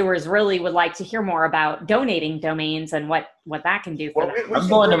our viewers really would like to hear more about donating domains and what that can do for them. I'm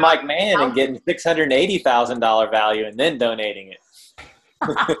going to Mike Mann and getting $680,000 value and then donating it.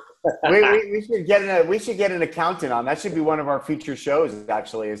 we should get an accountant on. That should be one of our feature shows.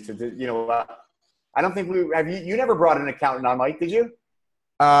 Actually, is to you know. I don't think you never brought an accountant on, Mike, did you?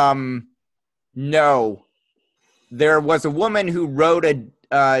 No. There was a woman who wrote a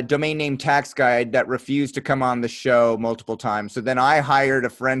domain name tax guide that refused to come on the show multiple times. So then I hired a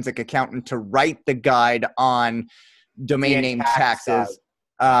forensic accountant to write the guide on domain name taxes,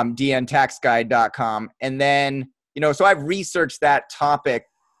 dntaxguide.com. And then, you know, so I've researched that topic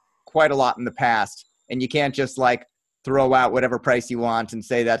quite a lot in the past, and you can't just like throw out whatever price you want and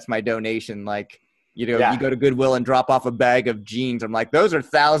say that's my donation. Like, you know, you go to Goodwill and drop off a bag of jeans. I'm like, those are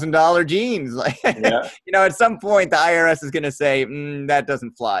 $1,000 jeans. Like, you know, at some point the IRS is going to say that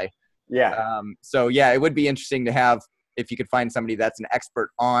doesn't fly. Yeah. So yeah, it would be interesting to have, if you could find somebody that's an expert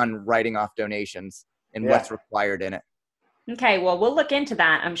on writing off donations and what's required in it. Okay, well, we'll look into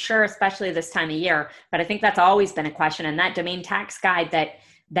that, I'm sure, especially this time of year. But I think that's always been a question. And that domain tax guide that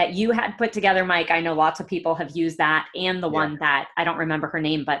you had put together, Mike, I know lots of people have used that, and the one that, I don't remember her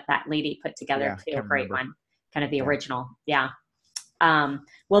name, but that lady put together too, a great one, kind of the original. Yeah.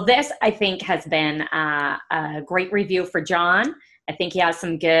 Well, this, I think, has been a great review for John. I think he has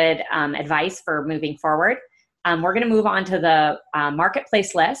some good advice for moving forward. We're going to move on to the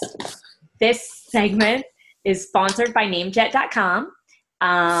marketplace list. This segment is sponsored by namejet.com.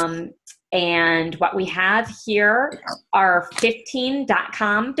 And what we have here are 15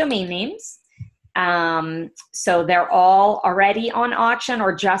 .com domain names. So they're all already on auction,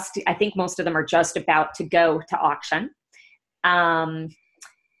 or just, I think most of them are just about to go to auction. And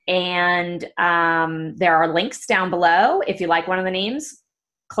there are links down below. If you like one of the names,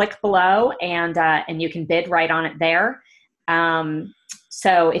 click below and you can bid right on it there.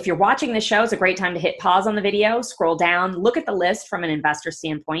 So if you're watching the show, it's a great time to hit pause on the video, scroll down, look at the list from an investor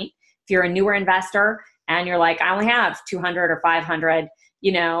standpoint. If you're a newer investor and you're like, I only have 200 or 500,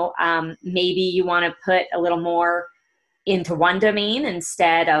 you know, maybe you want to put a little more into one domain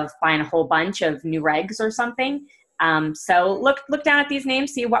instead of buying a whole bunch of new regs or something. So look down at these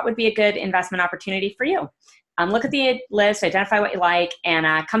names, see what would be a good investment opportunity for you. Look at the list, identify what you like,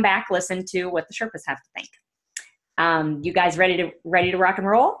 and come back, listen to what the Sherpas have to think. You guys ready to rock and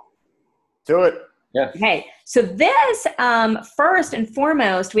roll? Do it. Yeah. Okay. So this, first and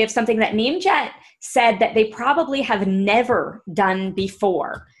foremost, we have something that NameJet said that they probably have never done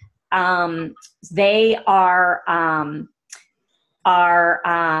before. They are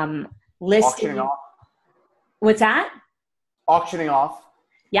listing. Auctioning off. What's that? Auctioning off.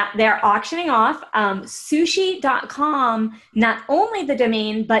 Yeah, they're auctioning off sushi.com, not only the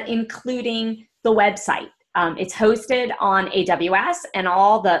domain, but including the website. It's hosted on AWS, and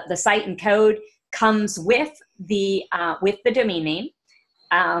all the site and code comes with the domain name.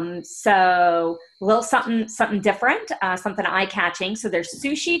 So a little something different, something eye-catching. So there's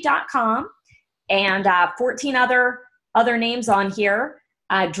sushi.com and 14 other names on here.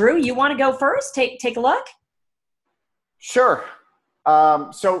 Drew, you want to go first? Take a look. Sure.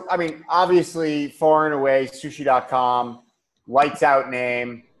 So, I mean, obviously, far and away, sushi.com, lights out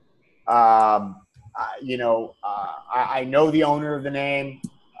name. I know the owner of the name.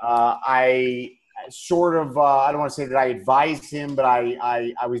 sort of, I don't want to say that I advised him, but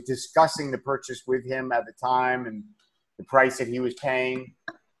I was discussing the purchase with him at the time and the price that he was paying.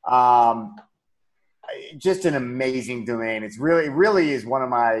 Just an amazing domain. It really is one of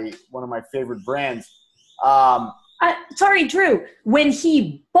my favorite brands. Sorry, Drew. When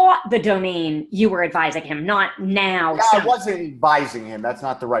he bought the domain, you were advising him, not now. Yeah, I wasn't advising him. That's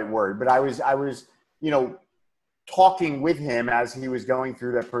not the right word. But I was, talking with him as he was going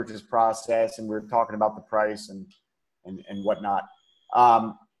through that purchase process, and we were talking about the price and whatnot.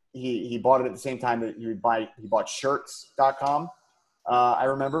 He bought it at the same time that he bought shirts.com. I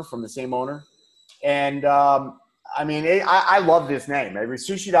remember, from the same owner. And I love this name.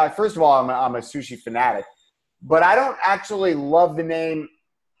 First of all, I'm a sushi fanatic. But I don't actually love the name.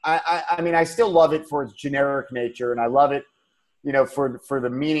 I still love it for its generic nature, and I love it, for the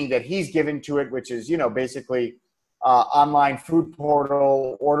meaning that he's given to it, which is, basically online food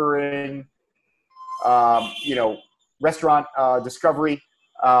portal, ordering, restaurant discovery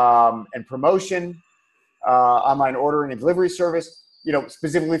and promotion, online ordering and delivery service,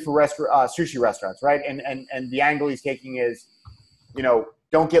 specifically for sushi restaurants, right? And the angle he's taking is,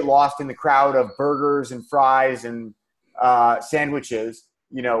 don't get lost in the crowd of burgers and fries and sandwiches.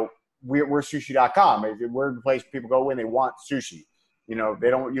 We're sushi.com. We're the place people go when they want sushi. You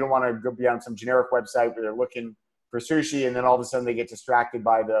don't want to go be on some generic website where they're looking for sushi, and then all of a sudden they get distracted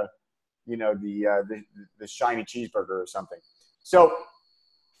by the shiny cheeseburger or something. So,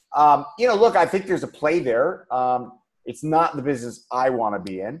 look, I think there's a play there. It's not the business I want to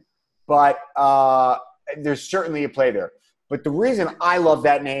be in, but there's certainly a play there. But the reason I love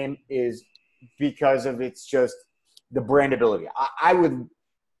that name is because of its just the brandability.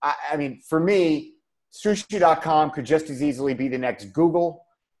 For me, sushi.com could just as easily be the next Google.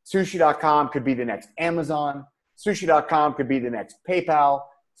 Sushi.com could be the next Amazon. Sushi.com could be the next PayPal.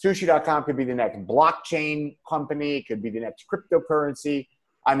 Sushi.com could be the next blockchain company. It could be the next cryptocurrency.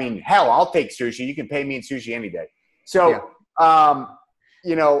 Hell, I'll take sushi. You can pay me in sushi any day. So, I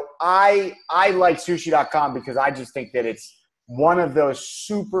like sushi.com because I just think that it's one of those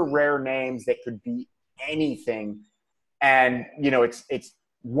super rare names that could be anything. And, it's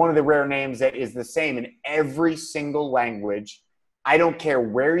one of the rare names that is the same in every single language. I don't care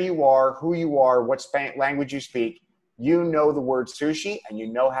where you are, who you are, what language you speak. You know the word sushi and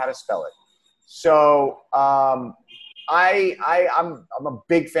you know how to spell it. So I'm a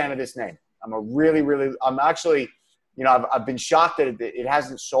big fan of this name. I'm actually, I've been shocked that it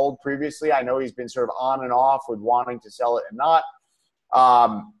hasn't sold previously. I know he's been sort of on and off with wanting to sell it and not.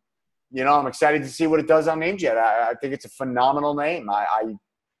 I'm excited to see what it does on NameJet. I think it's a phenomenal name. I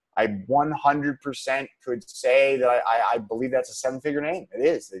 100% could say that I believe that's a 7-figure name. It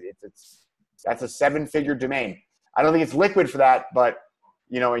is. That's a 7-figure domain. I don't think it's liquid for that, but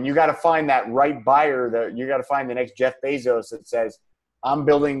and you got to find that right buyer. You got to find the next Jeff Bezos that says, I'm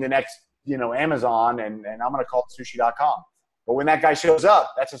building the next Amazon, and I'm going to call it sushi.com. But when that guy shows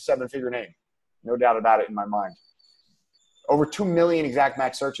up, that's a 7-figure name. No doubt about it in my mind. Over 2 million exact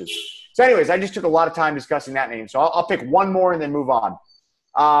match searches. So anyways, I just took a lot of time discussing that name. So I'll pick one more and then move on.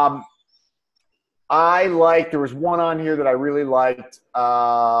 There was one on here that I really liked.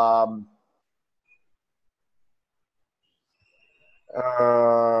 The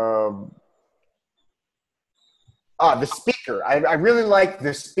Speaker. I really like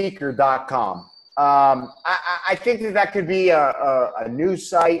thespeaker.com. I think that could be a news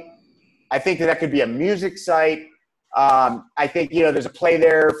site. I think that could be a music site. I think, there's a play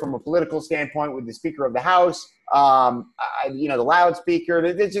there from a political standpoint with the Speaker of the House, the loudspeaker.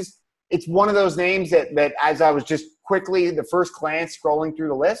 It's one of those names that as I was just quickly, the first glance scrolling through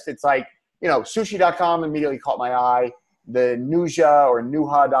the list, it's like, sushi.com immediately caught my eye. The Nuja or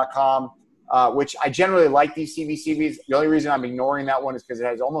Nuha.com, which I generally like these CVCVs. The only reason I'm ignoring that one is because it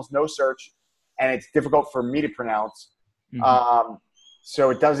has almost no search and it's difficult for me to pronounce. Mm-hmm.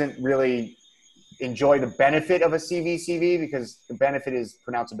 So it doesn't really enjoy the benefit of a CVCV because the benefit is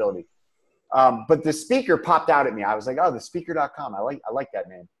pronounceability. But the Speaker popped out at me. I was like, oh, thespeaker.com. I like that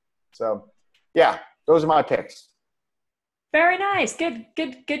name. So yeah, those are my picks. Very nice. Good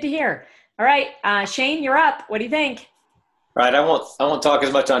to hear. All right. Shane, you're up. What do you think? Right. I won't talk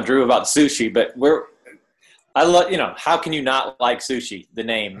as much on Drew about sushi, but I love, how can you not like sushi? The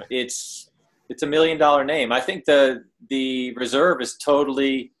name, it's $1 million name. I think the reserve is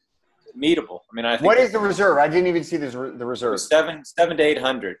totally meetable. I think what is the reserve? I didn't even see the reserve. 7 to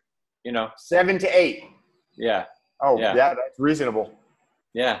 800, 7 to 8. Yeah. Oh yeah, that's reasonable.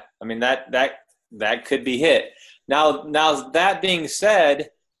 Yeah. That could be hit. Now that being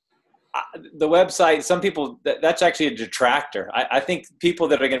said, the website, some people, that's actually a detractor. I think people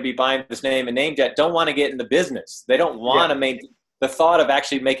that are going to be buying this name and name jet don't want to get in the business. They don't want to maintain. The thought of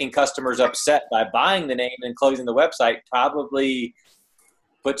actually making customers upset by buying the name and closing the website probably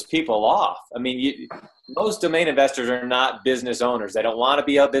puts people off. I mean, most domain investors are not business owners. They don't want to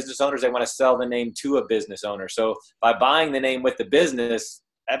be business owners. They want to sell the name to a business owner. So by buying the name with the business,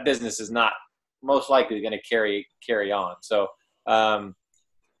 that business is not most likely going to carry on. So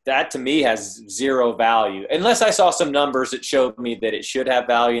that to me has zero value, unless I saw some numbers that showed me that it should have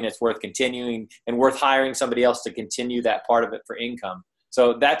value and it's worth continuing and worth hiring somebody else to continue that part of it for income.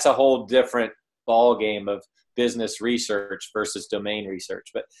 So that's a whole different ball game of business research versus domain research.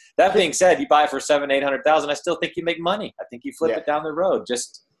 But that being said, you buy it for $700,000-800,000. I still think you make money. I think you flip it down the road,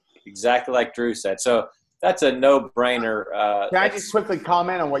 just exactly like Drew said. So that's a no-brainer. Can I just quickly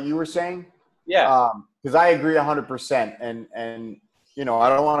comment on what you were saying? Yeah. Because I agree 100%. And you know, I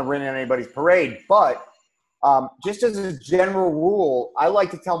don't want to rain on anybody's parade, but just as a general rule, I like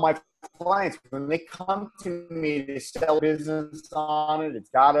to tell my clients when they come to me to sell business on it, it's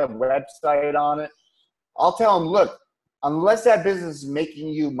got a website on it, I'll tell them, look, unless that business is making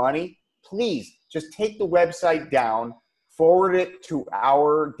you money, please just take the website down, forward it to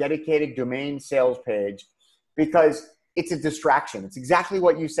our dedicated domain sales page, because it's a distraction. It's exactly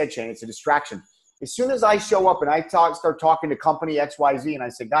what you said, Shane. It's a distraction. As soon as I show up and I start talking to company XYZ and I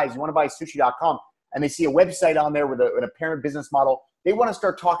say, guys, you want to buy sushi.com? And they see a website on there with an apparent business model, they want to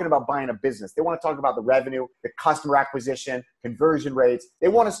start talking about buying a business. They want to talk about the revenue, the customer acquisition, conversion rates. They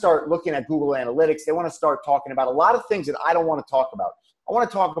want to start looking at Google Analytics. They want to start talking about a lot of things that I don't want to talk about. I want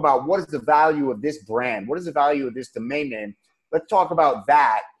to talk about what is the value of this brand? What is the value of this domain name? Let's talk about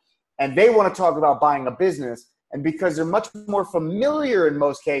that. And they want to talk about buying a business. And because they're much more familiar in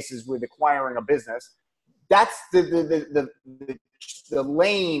most cases with acquiring a business, that's the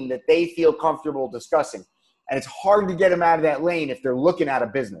lane that they feel comfortable discussing. And it's hard to get them out of that lane if they're looking at a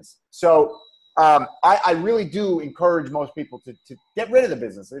business. So I really do encourage most people to get rid of the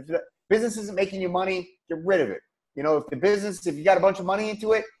business. If the business isn't making you money, get rid of it. You know, if you got a bunch of money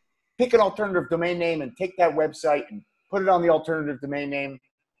into it, pick an alternative domain name and take that website and put it on the alternative domain name.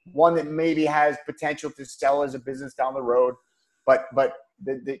 One that maybe has potential to sell as a business down the road. But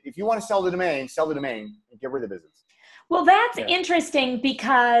if you want to sell the domain and get rid of the business. Well, that's interesting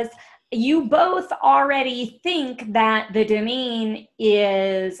because you both already think that the domain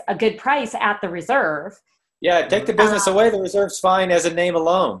is a good price at the reserve. Yeah, take the business away. The reserve's fine as a name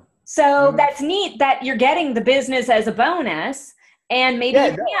alone. So that's neat that you're getting the business as a bonus. And maybe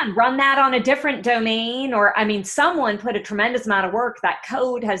you can run that on a different domain, or, I mean, someone put a tremendous amount of work. That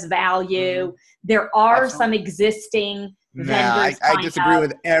code has value. There are some existing vendors. I disagree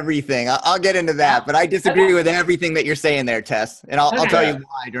with everything. I'll get into that, but I disagree with everything that you're saying there, Tess. And I'll tell you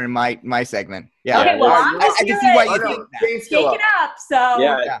why during my segment. Yeah. Okay, well, I can see why you think that. Shake it up. So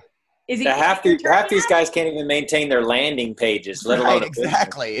yeah. Is he half these guys can't even maintain their landing pages, let alone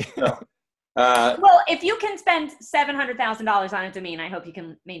exactly. Well, if you can spend $700,000 on a domain, I hope you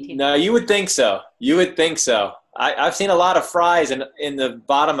can maintain. No, you would think so. You would think so. I've seen a lot of fries in the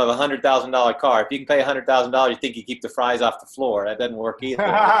bottom of $100,000 car. If you can pay $100,000, you think you keep the fries off the floor. That doesn't work either.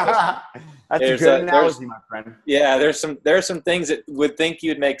 That's a good analogy, my friend. Yeah, there's some things that would think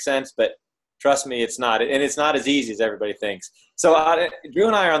you'd make sense, but trust me, it's not. And it's not as easy as everybody thinks. So Drew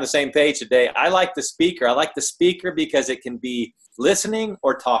and I are on the same page today. I like the speaker. I like the speaker because it can be listening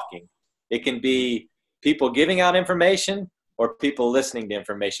or talking. It can be people giving out information or people listening to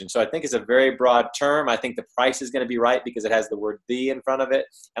information. So I think it's a very broad term. I think the price is going to be right because it has the word "the" in front of it.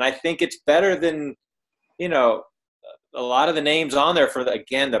 And I think it's better than, you know, a lot of the names on there for,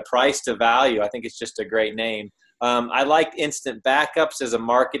 again, the price to value. I think it's just a great name. I like Instant Backups as a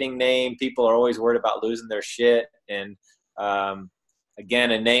marketing name. People are always worried about losing their shit. And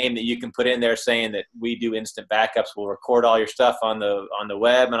again, a name that you can put in there saying that we do instant backups. We'll record all your stuff on the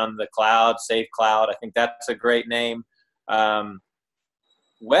web and on the cloud, Safe Cloud. I think that's a great name.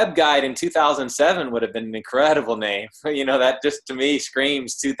 Web Guide in 2007 would have been an incredible name. You know, that just to me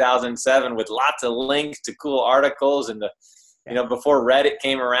screams 2007 with lots of links to cool articles and before Reddit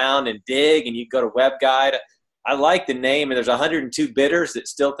came around and Dig and you go to Web Guide. I like the name, and there's 102 bidders that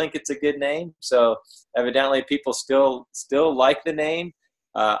still think it's a good name. So evidently people still like the name.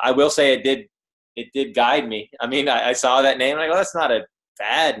 I will say it did guide me. I mean, I saw that name and I go, that's not a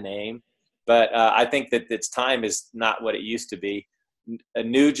bad name, but I think that its time is not what it used to be.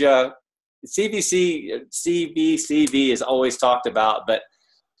 Anuja, CVCV is always talked about, but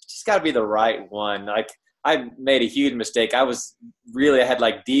it's got to be the right one. Like I made a huge mistake. I had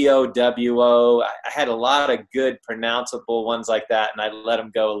like DOWO. I had a lot of good pronounceable ones like that, and I let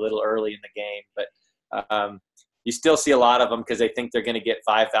them go a little early in the game. But you still see a lot of them because they think they're going to get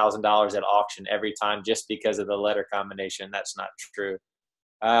 $5,000 at auction every time just because of the letter combination. That's not true.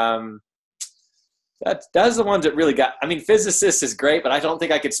 That's the ones that really got. I mean, physicist is great, but I don't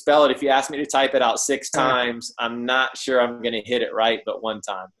think I could spell it. If you ask me to type it out 6 times, I'm not sure I'm going to hit it right, but one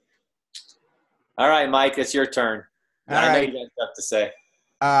time. All right, Mike, it's your turn. I know you got stuff to say.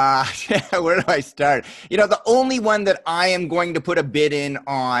 Where do I start? The only one that I am going to put a bid in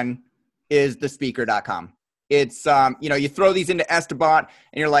on is thespeaker.com. It's, you throw these into Estabot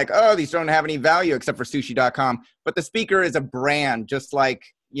and you're like, oh, these don't have any value except for sushi.com. But the Speaker is a brand, just like,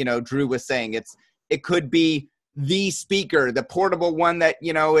 Drew was saying. It could be the speaker, the portable one that,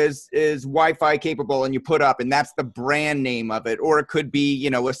 is Wi-Fi capable and you put up, and that's the brand name of it. Or it could be,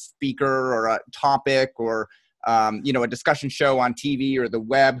 a speaker or a topic or, a discussion show on TV or the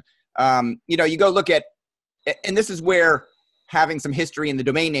web. You go look at, and this is where having some history in the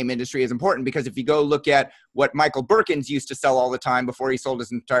domain name industry is important, because if you go look at what Michael Birkins used to sell all the time before he sold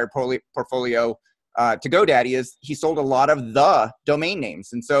his entire portfolio to GoDaddy, is he sold a lot of the domain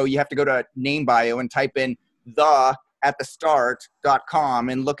names. And so you have to go to NameBio and type in the at the start.com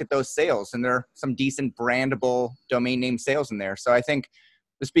and look at those sales. And there are some decent brandable domain name sales in there. So I think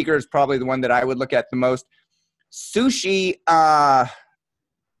the Speaker is probably the one that I would look at the most. Sushi.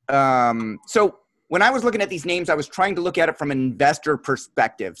 So when I was looking at these names, I was trying to look at it from an investor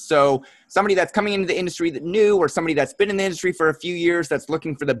perspective. So somebody that's coming into the industry that new, or somebody that's been in the industry for a few years that's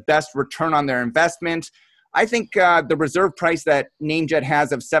looking for the best return on their investment. I think the reserve price that NameJet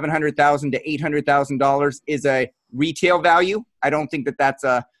has of $700,000 to $800,000 is a retail value. I don't think that that's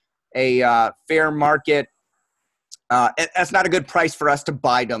a fair market. That's not a good price for us to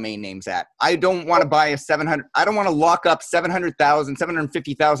buy domain names at. I don't want to buy I don't want to lock up $700,000,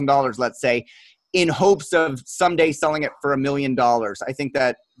 $750,000, let's say, in hopes of someday selling it for $1 million. I think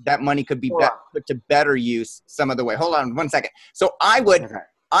that money could be put to better use some other way. Hold on 1 second. So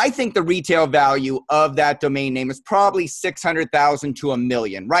I think the retail value of that domain name is probably $600,000 to $1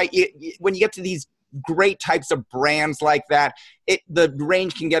 million, right? When you get to these great types of brands like that, the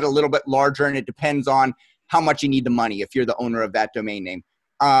range can get a little bit larger, and it depends on how much you need the money if you're the owner of that domain name.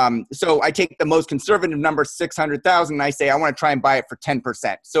 So I take the most conservative number, 600,000, and I say I want to try and buy it for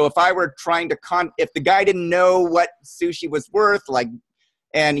 10%. So if I were trying to if the guy didn't know what sushi was worth,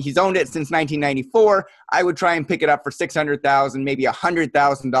 and he's owned it since 1994, I would try and pick it up for 600,000, maybe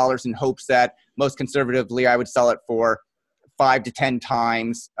 $100,000, in hopes that most conservatively I would sell it for 5 to 10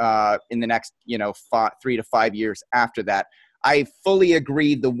 times in the next 3 to 5 years after that. I fully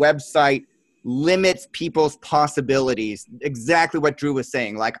agree. The website limits people's possibilities. Exactly what Drew was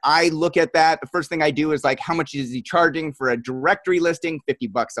saying. Like, I look at that. The first thing I do is how much is he charging for a directory listing?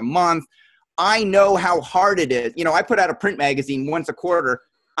 $50 a month. I know how hard it is. I put out a print magazine once a quarter.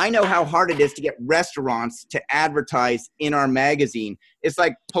 I know how hard it is to get restaurants to advertise in our magazine. It's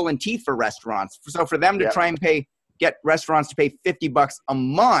like pulling teeth for restaurants. So for them to try and get restaurants to pay $50 a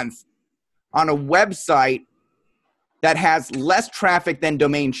month on a website that has less traffic than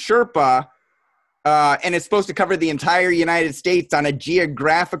Domain Sherpa, and it's supposed to cover the entire United States on a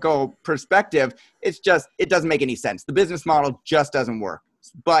geographical perspective, it doesn't make any sense. The business model just doesn't work.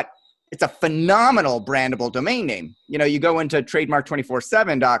 But it's a phenomenal brandable domain name. You go into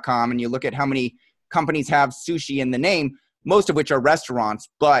trademark247.com and you look at how many companies have sushi in the name, most of which are restaurants,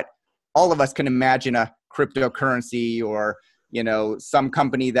 but all of us can imagine a cryptocurrency or, some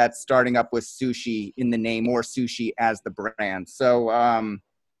company that's starting up with sushi in the name, or sushi as the brand. So,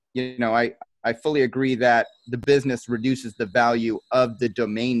 I fully agree that the business reduces the value of the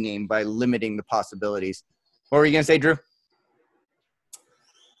domain name by limiting the possibilities. What were you going to say, Drew?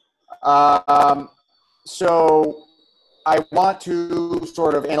 So I want to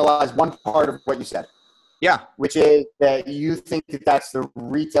sort of analyze one part of what you said. Yeah. Which is that you think that that's the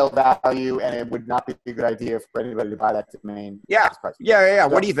retail value, and it would not be a good idea for anybody to buy that domain. Yeah. Yeah. So,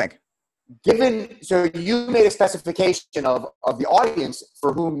 what do you think? So you made a specification of the audience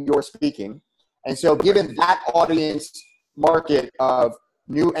for whom you're speaking. And so given that audience market of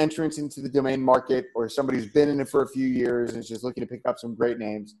new entrants into the domain market, or somebody who's been in it for a few years and is just looking to pick up some great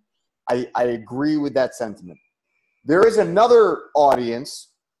names, I agree with that sentiment. There is another audience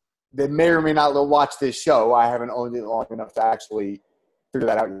that may or may not watch this show. I haven't owned it long enough to actually figure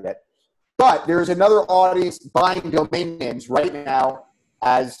that out yet. But there's another audience buying domain names right now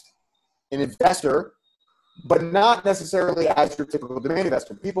as an investor, but not necessarily as your typical domain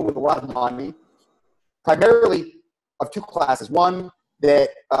investor. People with a lot of money, primarily of two classes. One, that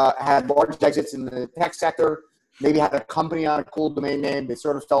had large exits in the tech sector, maybe had a company on a cool domain name. They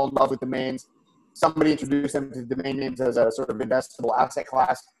sort of fell in love with domains. Somebody introduced them to domain names as a sort of investable asset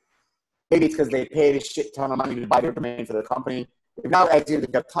class. Maybe it's because they paid a shit ton of money to buy their domain for their company. They've now exited.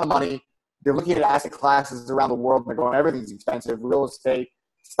 They've got a ton of money. They're looking at asset classes around the world. And they're going, everything's expensive. Real estate,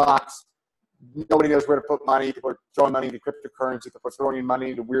 stocks. Nobody knows where to put money. People are throwing money into cryptocurrency. People are throwing money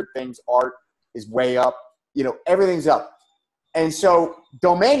into weird things. Art is way up. Everything's up. And so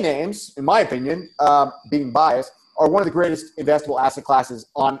domain names, in my opinion, being biased, are one of the greatest investable asset classes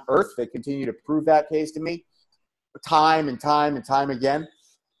on earth. They continue to prove that case to me time and time and time again.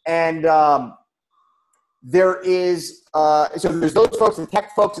 And there is so there's those folks, the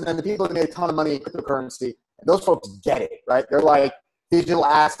tech folks, and then the people that made a ton of money in cryptocurrency. And those folks get it, right? They're like digital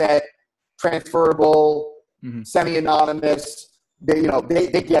asset, transferable, semi-anonymous. They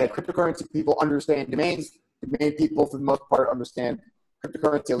get it. Cryptocurrency people understand domains. Domain people, for the most part, understand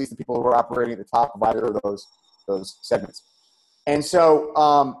cryptocurrency, at least the people who are operating at the top of either of those segments. And so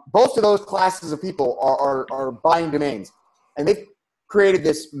both of those classes of people are buying domains. And they've created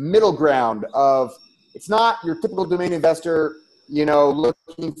this middle ground of, it's not your typical domain investor,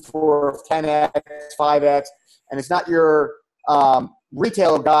 looking for 10x, 5x, and it's not your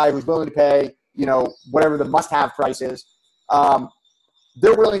retail guy who's willing to pay, whatever the must-have price is.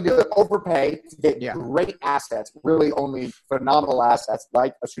 They're willing to overpay to get great assets, really only phenomenal assets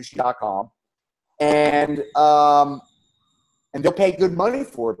like a sushi.com. And they'll pay good money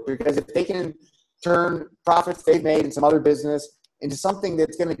for it, because if they can turn profits they've made in some other business into something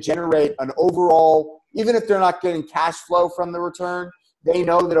that's going to generate an overall, even if they're not getting cash flow from the return, they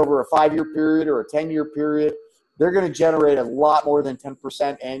know that over a 5-year period or a 10-year period, they're going to generate a lot more than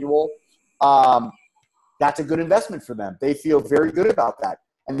 10% annual. That's a good investment for them. They feel very good about that.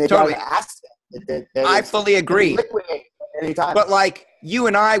 And they got an asset. I fully agree. Anytime. But like you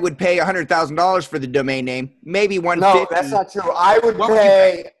and I would pay $100,000 for the domain name, maybe $150,000. No, that's not true. I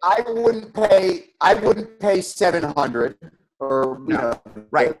wouldn't pay $700 or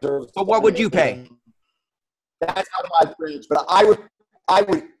right. But what would you pay? That's out of my range. But I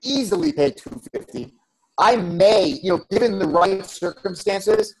would easily pay $250,000. I may, given the right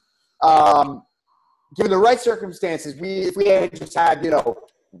circumstances, if we had just had,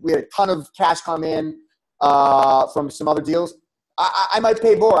 we had a ton of cash come in from some other deals, I might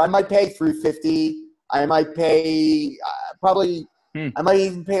pay more. I might pay $350,000. I might pay I might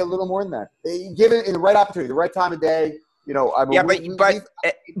even pay a little more than that. Given in the right opportunity, the right time of day,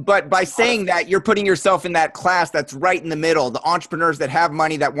 but by saying that, you're putting yourself in that class that's right in the middle, the entrepreneurs that have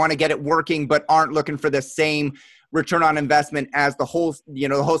money, that want to get it working, but aren't looking for the same return on investment as the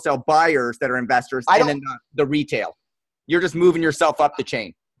wholesale buyers that are investors, and then the retail. You're just moving yourself up the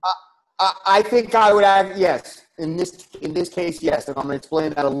chain. I think I would add yes. In this case, yes, and I'm going to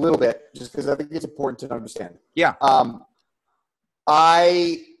explain that a little bit, just because I think it's important to understand. Yeah.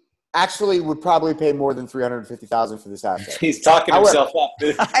 I actually would probably pay more than $350,000 for this asset. He's talking himself up.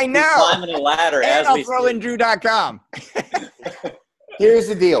 I know. He's climbing a ladder. And I'll throw in Drew.com. Here's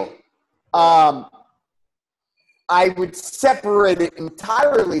the deal. I would separate it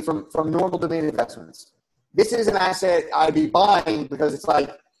entirely from normal domain investments. This is an asset I'd be buying because it's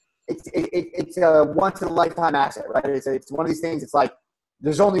like it's a once in a lifetime asset, right? It's one of these things. It's like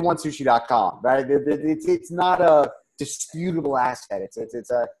there's only one sushi.com, right? It's not a disputable asset.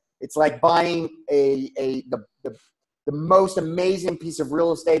 It's like buying the most amazing piece of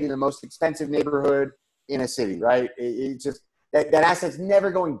real estate in the most expensive neighborhood in a city, right? It's just that asset's never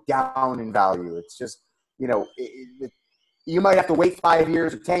going down in value. It's just, you might have to wait 5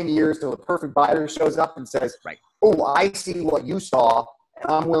 years or 10 years till the perfect buyer shows up and says, right, oh, I see what you saw,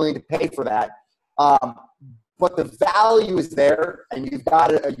 and I'm willing to pay for that. But the value is there, and you've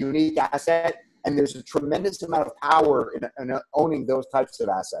got a unique asset, and there's a tremendous amount of power in owning those types of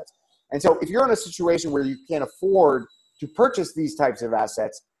assets. And so if you're in a situation where you can't afford to purchase these types of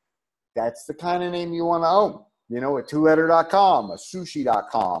assets, that's the kind of name you want to own. A two-letter.com, a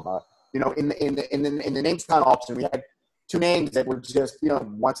sushi.com, in the NamesCon auction, we had 2 names that were just,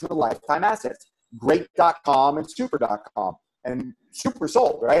 once in a lifetime assets, great.com and super.com. And super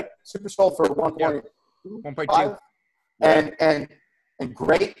sold, right? Super sold for 1.2. And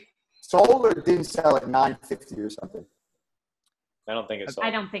great sold or didn't sell at $950 or something. I don't think it's sold.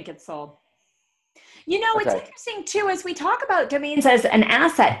 I don't think it's sold. It's interesting too, as we talk about domains as an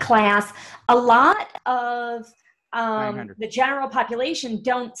asset class, a lot of the general population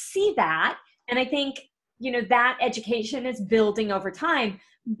don't see that. And I think, that education is building over time.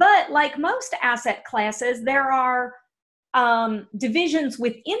 But like most asset classes, there are divisions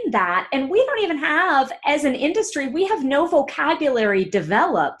within that. And we don't even have, as an industry, we have no vocabulary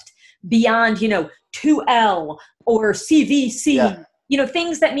developed beyond, 2L or CVC,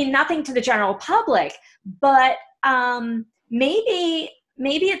 things that mean nothing to the general public. But maybe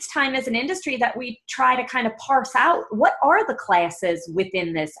it's time as an industry that we try to kind of parse out what are the classes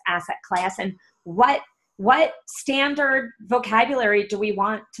within this asset class and what standard vocabulary do we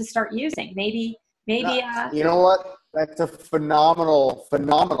want to start using? Maybe. You know what? That's a phenomenal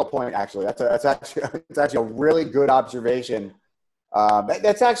point. Actually, it's actually a really good observation.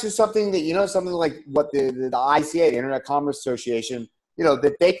 That's actually something that something like what the ICA, the Internet Commerce Association,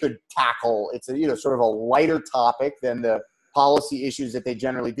 that they could tackle. It's a sort of a lighter topic than the policy issues that they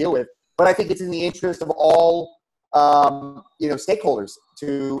generally deal with. But I think it's in the interest of all stakeholders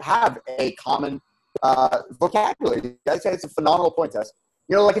to have a common vocabulary. I'd say it's a phenomenal point, Tess.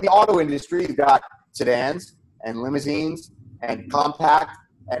 Like in the auto industry, you've got sedans and limousines and compact,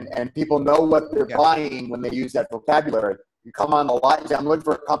 and people know what they're buying when they use that vocabulary. You come on the lot and say, I'm looking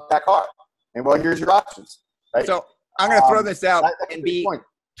for a compact car. And well, here's your options. Right? So I'm going to throw this out and be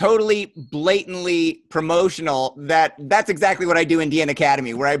totally blatantly promotional. That's exactly what I do in DN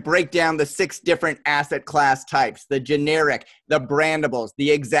Academy, where I break down the 6 different asset class types: the generic, the brandables, the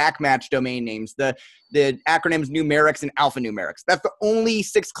exact match domain names, the acronyms numerics and alphanumerics. That's the only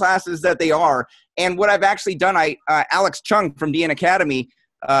 6 classes that they are. And what I've actually done, Alex Chung from DN Academy,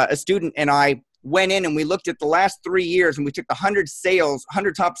 a student, and I went in and we looked at the last 3 years, and we took the 100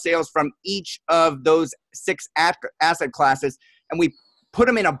 top sales from each of those 6 asset classes, and we put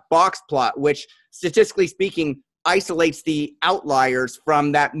them in a box plot, which statistically speaking isolates the outliers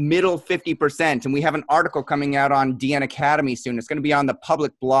from that middle 50%. And we have an article coming out on DN Academy soon. It's going to be on the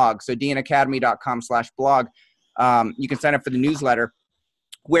public blog. So dnacademy.com/blog. You can sign up for the newsletter,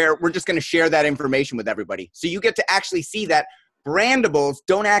 where we're just going to share that information with everybody. So you get to actually see that brandables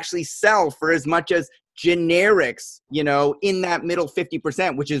don't actually sell for as much as generics, in that middle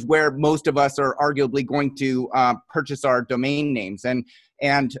 50%, which is where most of us are arguably going to purchase our domain names. And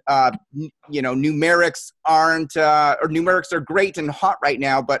numerics aren't, or numerics are great and hot right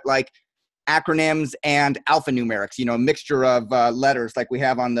now, but like acronyms and alphanumerics, a mixture of letters like we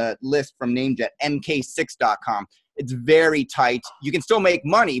have on the list from NameJet, mk6.com. It's very tight. You can still make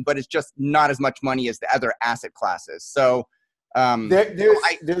money, but it's just not as much money as the other asset classes. So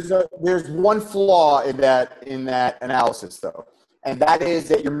there's one flaw in that analysis, though, and that is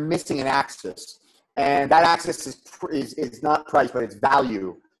that you're missing an axis, and that axis is not price, but it's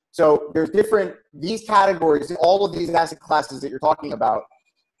value. So there's these categories, all of these asset classes that you're talking about.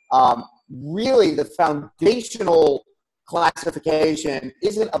 Really, the foundational classification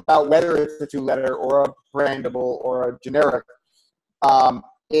isn't about whether it's a 2-letter or a brandable or a generic.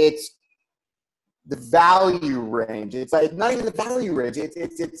 It's the value range. It's like not even the value range.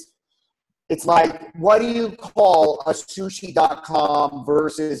 It's like, what do you call a sushi.com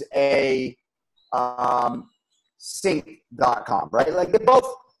versus a sync.com, right? Like they're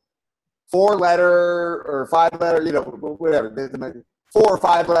both 4-letter or 5-letter, whatever, 4 or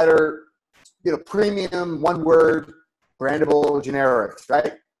 5-letter, premium, 1 word, brandable, generics,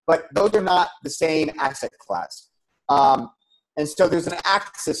 right? But those are not the same asset class. And so there's an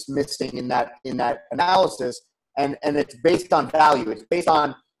axis missing in that analysis, and it's based on value. It's based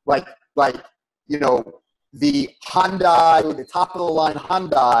on the Hyundai, the top of the line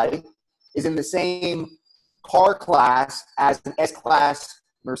Hyundai is in the same car class as an S-Class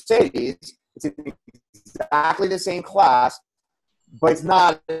Mercedes. It's in exactly the same class, but it's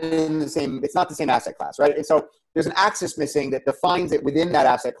not the same asset class, right? And so there's an axis missing that defines it within that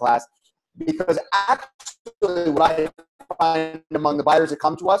asset class, because actually what I find among the buyers that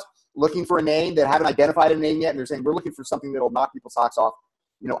come to us looking for a name that haven't identified a name yet, and they're saying we're looking for something that'll knock people's socks off.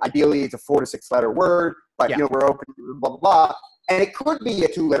 Ideally it's a 4 to 6-letter word, but we're open to blah blah blah. And it could be a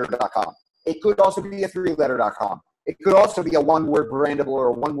 2-letter.com. It could also be a 3-letter.com. It could also be a 1-word brandable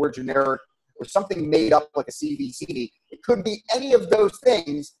or a 1-word generic or something made up like a CVC. It could be any of those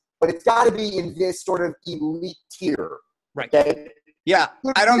things, but it's got to be in this sort of elite tier. Right. Okay? Yeah,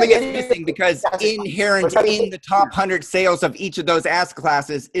 I don't think it's missing, because inherent in the top 100 sales of each of those asset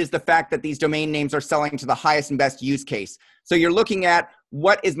classes is the fact that these domain names are selling to the highest and best use case. So you're looking at,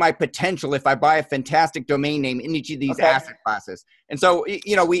 what is my potential if I buy a fantastic domain name in each of these asset classes? And so,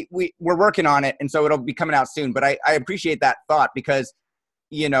 we're working on it, and so it'll be coming out soon. But I appreciate that thought, because,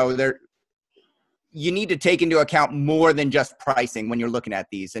 you need to take into account more than just pricing when you're looking at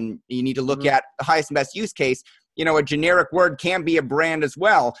these. And you need to look at the highest and best use case. A generic word can be a brand as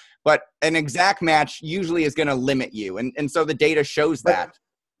well, but an exact match usually is going to limit you. And so the data shows that.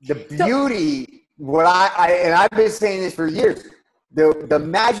 The beauty what and I've been saying this for years. The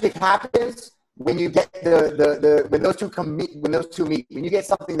magic happens when you get when those two meet. When you get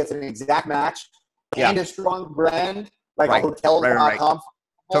something that's an exact match and a strong brand like a Hotels.com.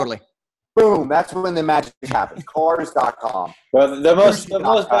 Totally. Boom! That's when the magic happens. Cars.com. Well, the most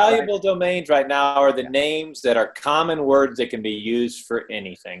valuable domains right now are the names that are common words that can be used for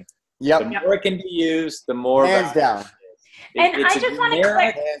anything. Yep. The more it can be used, the more hands down. And I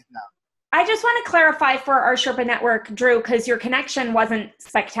just want to clarify for our Sherpa Network, Drew, because your connection wasn't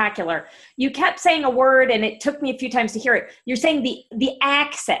spectacular. You kept saying a word, and it took me a few times to hear it. You're saying the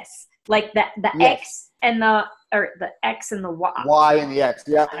axis, like the X and the X and the Y. Y and the X.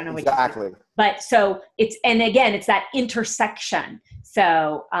 Yeah, exactly. But so it's that intersection.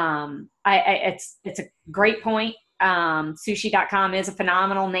 So it's a great point. Sushi.com is a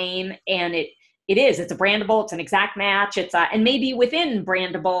phenomenal name, and it's a brandable, it's an exact match. And maybe within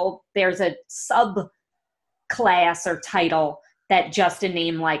brandable, there's a sub class or title that just a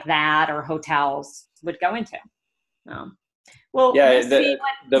name like that or hotels would go into. We'll see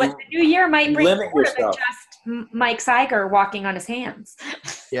what the new year might bring more than just Mike Seiger walking on his hands.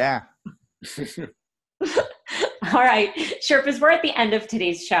 Yeah. All right, Sherpas, we're at the end of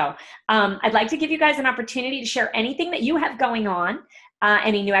today's show. I'd like to give you guys an opportunity to share anything that you have going on,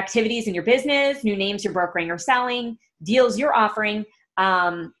 any new activities in your business, new names you're brokering or selling, deals you're offering,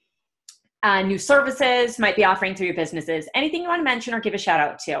 new services might be offering through your businesses, anything you want to mention or give a shout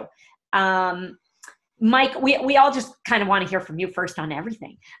out to. Mike, we all just kind of want to hear from you first on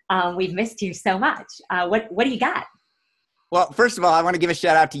everything. We've missed you so much. What do you got? Well, first of all, I want to give a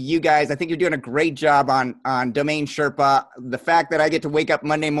shout out to you guys. I think you're doing a great job on Domain Sherpa. The fact that I get to wake up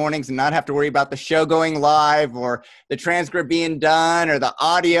Monday mornings and not have to worry about the show going live or the transcript being done or the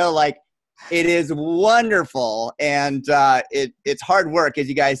audio, like, it is wonderful. And it's hard work, as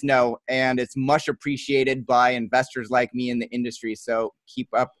you guys know, and it's much appreciated by investors like me in the industry. So keep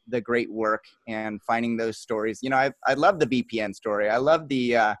up the great work and finding those stories. You know, I love the VPN story. I love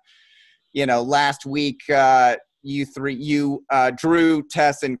the, last week, you Drew,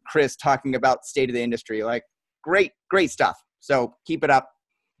 Tess, and Chris talking about state of the industry. Like, great stuff. So keep it up.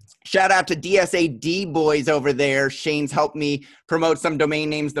 Shout out to DSAD boys over there. Shane's helped me promote some domain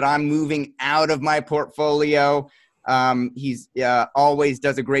names that I'm moving out of my portfolio. He's always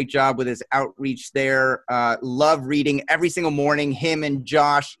does a great job with his outreach there. Love reading every single morning, him and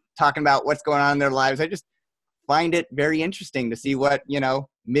Josh talking about what's going on in their lives. I just find it very interesting to see what,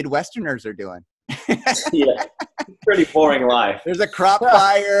 Midwesterners are doing. Yeah, pretty boring life. There's a crop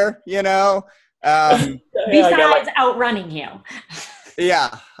fire, Besides outrunning you.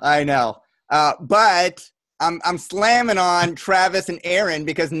 Yeah, I know. But I'm slamming on Travis and Aaron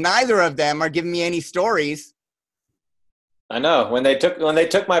because neither of them are giving me any stories. I know. When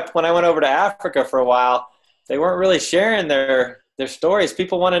I went over to Africa for a while, they weren't really sharing their stories.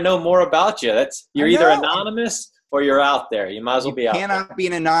 People want to know more about you. You're either anonymous or you're out there. You might as well be out there. You cannot be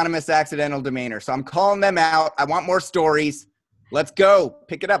an anonymous accidental domainer. So I'm calling them out. I want more stories. Let's go.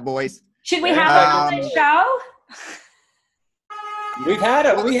 Pick it up, boys. Should we have them on the show? We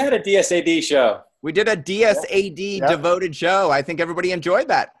had a DSAD show. We did a DSAD devoted show. I think everybody enjoyed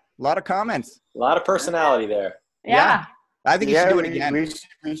that. A lot of comments. A lot of personality there. Yeah. I think you should do it again.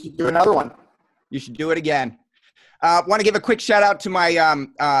 We should do another one. You should do it again. Want to give a quick shout out to my,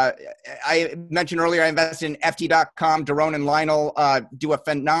 I mentioned earlier, I invested in FT.com. Daron and Lionel do a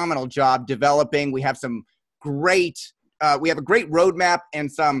phenomenal job developing. We have we have a great roadmap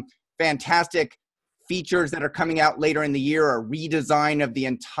and some fantastic features that are coming out later in the year, a redesign of the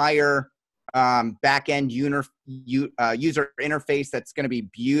entire back-end user interface that's going to be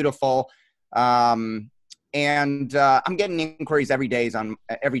beautiful. And I'm getting inquiries every day on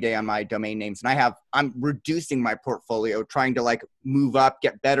my domain names, and I'm reducing my portfolio, trying to move up,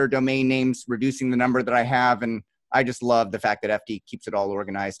 get better domain names, reducing the number that I have, and I just love the fact that FT keeps it all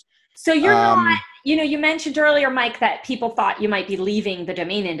organized. So you're not, you mentioned earlier, Mike, that people thought you might be leaving the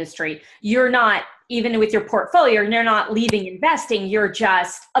domain industry. You're not, even with your portfolio, you're not leaving investing. You're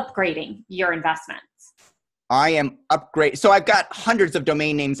just upgrading your investments. I am upgrading. So I've got hundreds of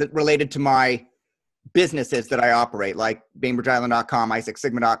domain names that related to my businesses that I operate, like BainbridgeIsland.com,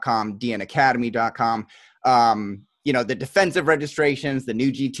 IsaacSigma.com, DNAcademy.com, the defensive registrations, the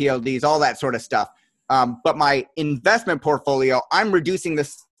new GTLDs, all that sort of stuff. But my investment portfolio, I'm reducing the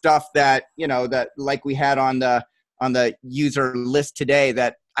stuff that, that like we had on the user list today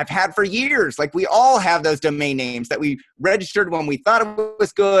that I've had for years. Like, we all have those domain names that we registered when we thought it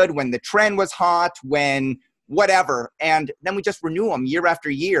was good, when the trend was hot, when whatever. And then we just renew them year after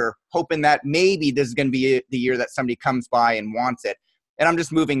year, hoping that maybe this is going to be the year that somebody comes by and wants it. and I'm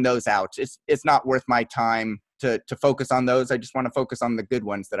just moving those out. It's not worth my time to focus on those. I just want to focus on the good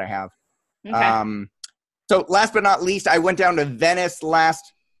ones that I have. Okay. So last but not least, I went down to Venice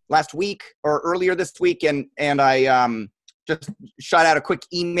last week or earlier this week, and I just shot out a quick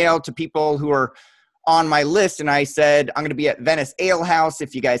email to people who are on my list, and I said, I'm going to be at Venice Ale House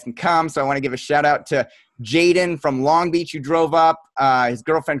if you guys can come. So I want to give a shout out to Jaden from Long Beach who drove up, his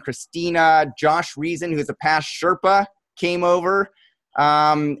girlfriend Christina, Josh Reason, who's a past Sherpa, came over,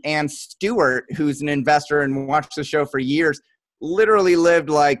 and Stuart, who's an investor and watched the show for years, literally lived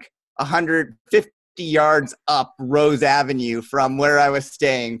like 150 yards up Rose Avenue from where I was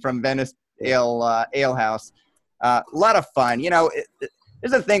staying, from Venice Ale House. A lot of fun. You know,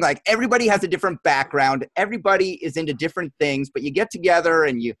 there's a thing, like everybody has a different background. Everybody is into different things, but you get together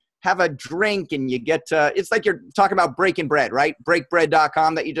and you have a drink and you get to, it's like you're talking about breaking bread, right?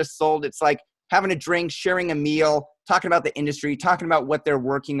 Breakbread.com that you just sold. It's like having a drink, sharing a meal, talking about the industry, talking about what they're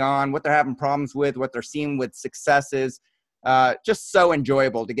working on, what they're having problems with, what they're seeing with successes. Just so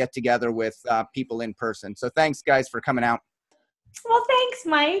enjoyable to get together with people in person. So thanks, guys, for coming out. Well, thanks,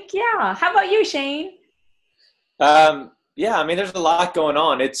 Mike. Yeah. How about you, Shane? Yeah, I mean, there's a lot going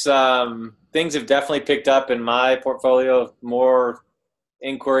on. It's things have definitely picked up in my portfolio, more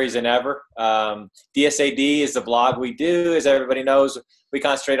inquiries than ever. DSAD is the blog we do. As everybody knows, we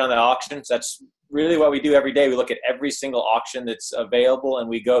concentrate on the auctions. That's really what we do every day. We look at every single auction that's available, and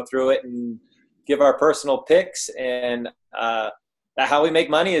we go through it and give our personal picks. And how we make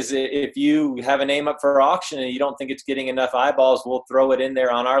money is if you have a name up for auction and you don't think it's getting enough eyeballs, we'll throw it in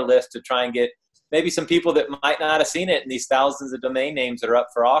there on our list to try and get maybe some people that might not have seen it in these thousands of domain names that are up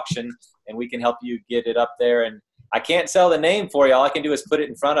for auction, and we can help you get it up there. And I can't sell the name for you. All I can do is put it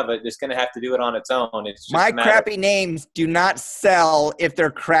in front of it. It's going to have to do it on its own. It's just my crappy names do not sell if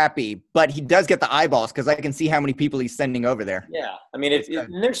they're crappy, but he does get the eyeballs because I can see how many people he's sending over there. Yeah. I mean,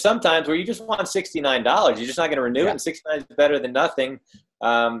 and there's some times where you just want $69. You're just not going to renew it, and $69 is better than nothing.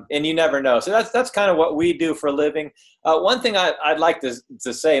 And you never know. So that's kind of what we do for a living. One thing I'd like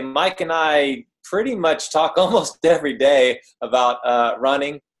to say, Mike and I pretty much talk almost every day about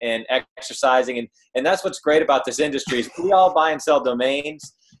running and exercising. And that's what's great about this industry is we all buy and sell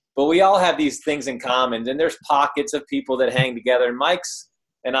domains, but we all have these things in common. And there's pockets of people that hang together. And Mike's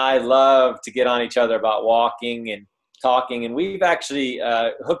and I love to get on each other about walking and talking. And we've actually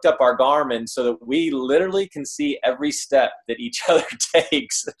hooked up our Garmin so that we literally can see every step that each other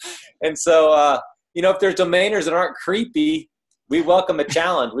takes. And so, if there's domainers that aren't creepy, we welcome a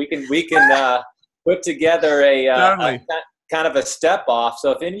challenge. We can put together a kind of a step off.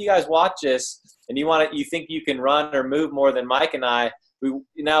 So if any of you guys watch this and you think you can run or move more than Mike and I,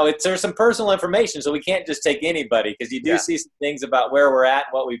 there's some personal information, so we can't just take anybody, because you do see some things about where we're at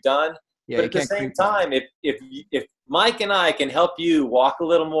and what we've done. Yeah, but at the same time, if Mike and I can help you walk a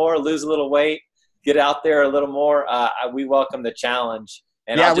little more, lose a little weight, get out there a little more, we welcome the challenge.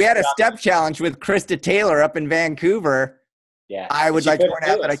 And we had a step challenge with Krista Taylor up in Vancouver. Yeah, I would like to point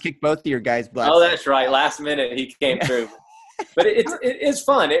out that I kicked both of your guys' butts. Oh, that's right. Last minute he came through. But it's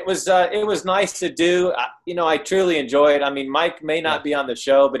fun. It was nice to do. I truly enjoy it. I mean, Mike may not be on the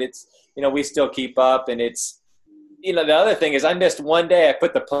show, but it's we still keep up. And it's the other thing is I missed one day. I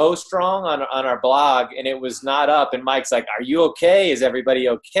put the post wrong on our blog, and it was not up. And Mike's like, "Are you okay? Is everybody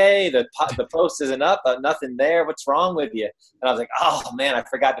okay? The post isn't up. Nothing there. What's wrong with you?" And I was like, "Oh man, I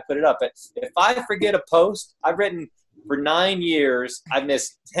forgot to put it up." But if I forget a post, I've written for 9 years. I've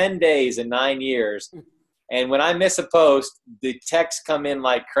missed 10 days in 9 years. And when I miss a post, the texts come in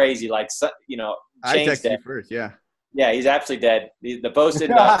like crazy, like, I text you first, yeah. Yeah, he's absolutely dead. The post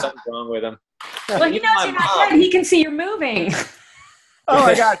isn't up. Something's wrong with him. Well, he knows you're not dead. He can see you're moving. Oh,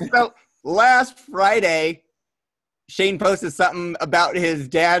 my God. So last Friday, Shane posted something about his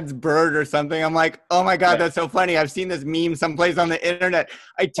dad's bird or something. I'm like, oh, my God, that's so funny. I've seen this meme someplace on the internet.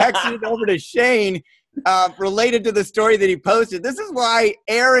 I texted it over to Shane. Related to the story that he posted. This is why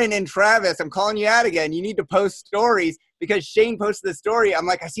Aaron and Travis, I'm calling you out again. You need to post stories, because Shane posted the story. I'm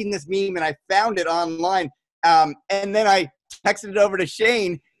like, I seen this meme and I found it online. And then I texted it over to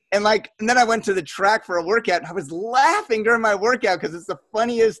Shane, and then I went to the track for a workout. And I was laughing during my workout because it's the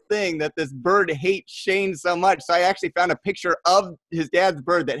funniest thing that this bird hates Shane so much. So I actually found a picture of his dad's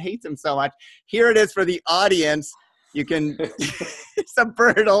bird that hates him so much. Here it is for the audience. You can, it's a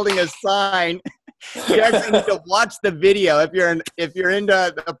bird holding a sign. You actually need to watch the video. If you're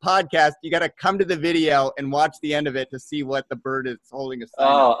into the podcast, you got to come to the video and watch the end of it to see what the bird is holding a sign.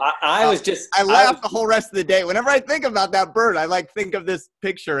 Oh, I laughed the whole rest of the day. Whenever I think about that bird, I think of this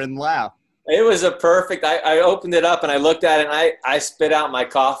picture and laugh. It was a perfect. I opened it up and I looked at it and I spit out my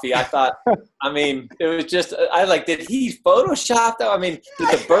coffee. I thought, I mean, it was just. I like. Did he Photoshop that? I mean, did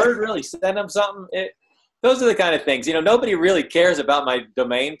the bird really send him something? Those are the kind of things. Nobody really cares about my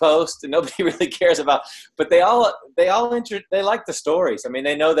domain post, and nobody really cares about. But they all they like the stories. I mean,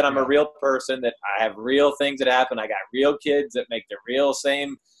 they know that I'm a real person. That I have real things that happen. I got real kids that make the real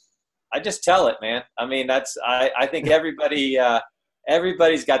same. I just tell it, man. I mean, I think everybody.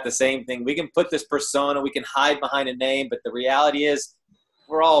 Everybody's got the same thing. We can put this persona, we can hide behind a name, but the reality is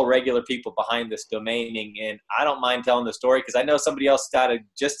we're all regular people behind this domaining, and I don't mind telling the story because I know somebody else got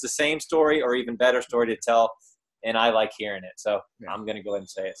just the same story or even better story to tell, and I like hearing it. So I'm going to go ahead and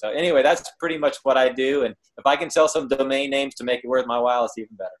say it. So anyway, that's pretty much what I do, and if I can sell some domain names to make it worth my while, it's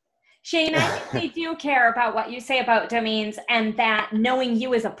even better. Shane, I think they do care about what you say about domains, and that knowing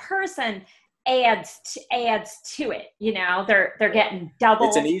you as a person adds to it. They're getting double.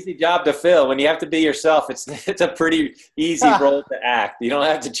 It's an easy job to fill. When you have to be yourself, it's a pretty easy role to act. You don't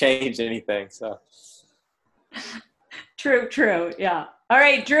have to change anything. So true. Yeah. All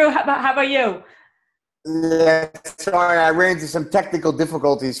right, Drew, how about you? Yeah, sorry, I ran into some technical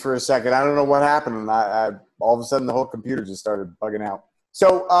difficulties for a second. I don't know what happened, and I all of a sudden the whole computer just started bugging out.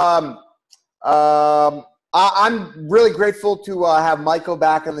 So I'm really grateful to have Michael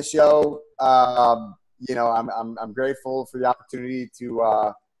back on the show. I'm grateful for the opportunity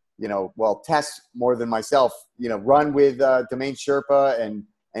to, test more than myself, run with Domain Sherpa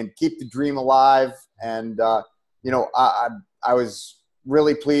and keep the dream alive. And, I was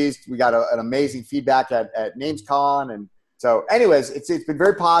really pleased. We got an amazing feedback at NamesCon. And so anyways, it's been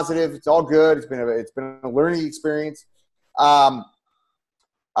very positive. It's all good. It's been a learning experience.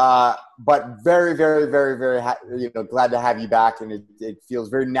 But very, very, very, very, glad to have you back, and it feels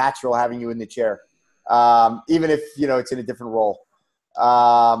very natural having you in the chair, even if it's in a different role.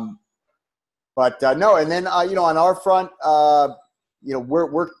 No, and then on our front,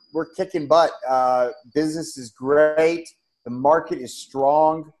 we're kicking butt. Business is great. The market is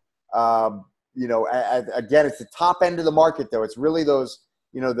strong. Again, it's the top end of the market, though. It's really those,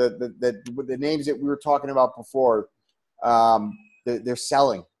 the names that we were talking about before. They're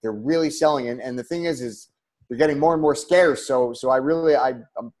selling. They're really selling, and the thing is they're getting more and more scarce. So I'm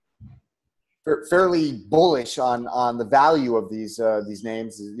fairly bullish on the value of these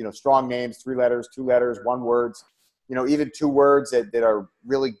names. Strong names, 3 letters, 2 letters, 1 words. Even 2 words that are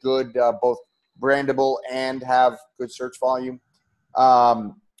really good, both brandable and have good search volume.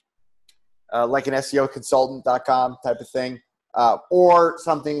 Like an SEOconsultant.com type of thing, or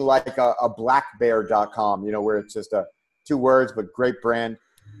something like a blackbear.com. Where it's just 2 words, but great brand.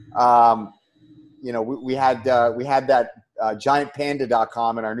 We had that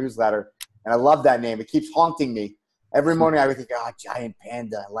giantpanda.com in our newsletter, and I love that name. It keeps haunting me. Every morning I would think, Giant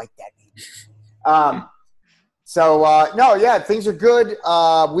Panda, I like that name. Things are good.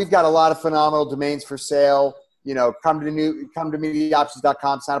 We've got a lot of phenomenal domains for sale. Come to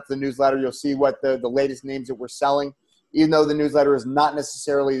MediaOptions.com, sign up for the newsletter. You'll see what the latest names that we're selling. Even though the newsletter is not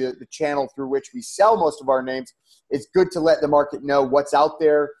necessarily the channel through which we sell most of our names, it's good to let the market know what's out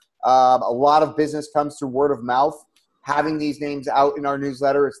there. A lot of business comes through word of mouth. Having these names out in our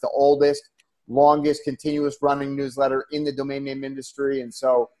newsletter, it's the oldest, longest, continuous running newsletter in the domain name industry. And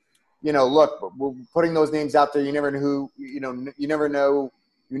so, look, we're putting those names out there. You never know who, you never know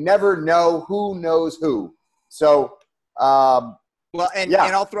who knows who. So, and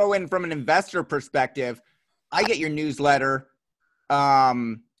I'll throw in from an investor perspective, I get your newsletter,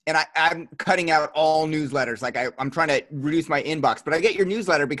 and I'm cutting out all newsletters. Like I'm trying to reduce my inbox, but I get your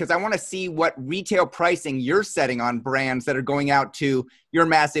newsletter because I want to see what retail pricing you're setting on brands that are going out to your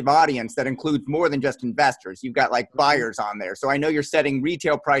massive audience that includes more than just investors. You've got like buyers on there. So I know you're setting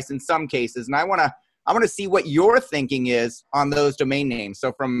retail price in some cases, and I want to see what your thinking is on those domain names.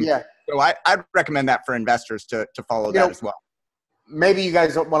 So I'd recommend that for investors to follow that as well. Maybe you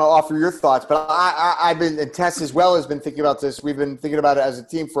guys want to offer your thoughts, but I've been, and Tess as well has been thinking about this. We've been thinking about it as a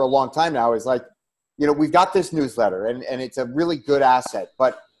team for a long time now. Is like, we've got this newsletter and it's a really good asset,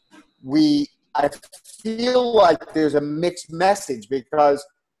 but I feel like there's a mixed message because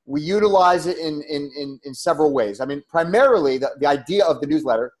we utilize it in several ways. I mean, primarily the idea of the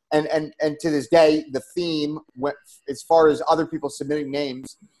newsletter and to this day, the theme as far as other people submitting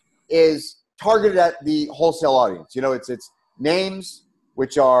names is targeted at the wholesale audience. It's names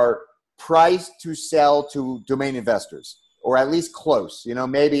which are priced to sell to domain investors, or at least close.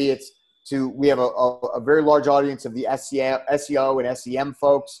 Maybe we have a very large audience of the SEO and SEM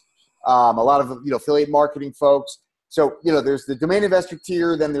folks, a lot of affiliate marketing folks. So there's the domain investor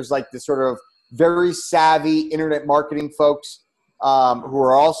tier. Then there's like the sort of very savvy internet marketing folks who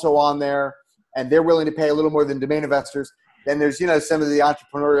are also on there. and they're willing to pay a little more than domain investors. Then there's, some of the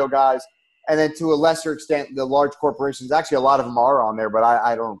entrepreneurial guys. And then to a lesser extent, the large corporations, actually a lot of them are on there, but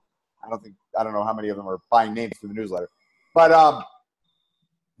I don't know how many of them are buying names for the newsletter. But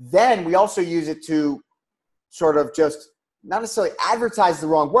then we also use it to sort of just not necessarily advertise the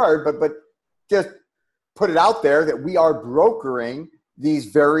wrong word, but just put it out there that we are brokering these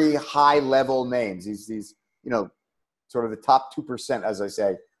very high level names, these sort of the top 2%, as I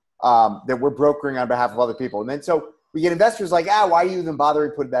say, that we're brokering on behalf of other people. And then so we get investors like, why are you even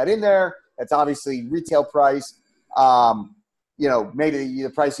bothering putting that in there? That's obviously retail price. Maybe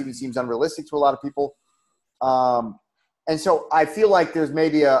the price even seems unrealistic to a lot of people. And so I feel like there's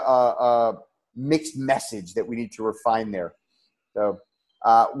maybe a mixed message that we need to refine there. So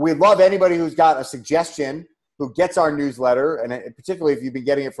we'd love anybody who's got a suggestion, who gets our newsletter, and particularly if you've been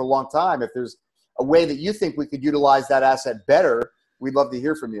getting it for a long time, if there's a way that you think we could utilize that asset better, we'd love to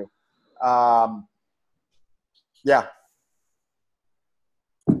hear from you. Yeah.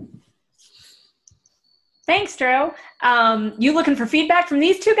 Thanks, Drew. You looking for feedback from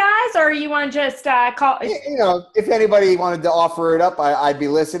these two guys, or you want to just call? If anybody wanted to offer it up, I'd be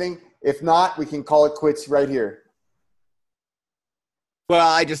listening. If not, we can call it quits right here. Well,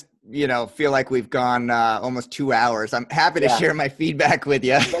 I just, feel like we've gone almost 2 hours. I'm happy to share my feedback with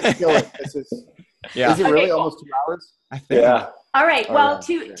you. Let's do it. Is it really almost 2 hours? I think. Yeah. All right. Well,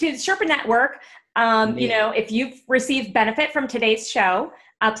 to Sherpa Network, if you've received benefit from today's show,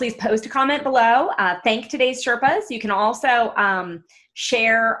 please post a comment below. Thank today's Sherpas. You can also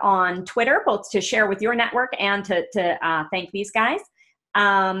share on Twitter, both to share with your network and to thank these guys.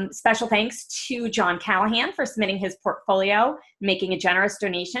 Special thanks to John Callahan for submitting his portfolio, making a generous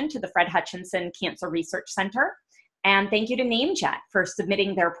donation to the Fred Hutchinson Cancer Research Center. And thank you to NameJet for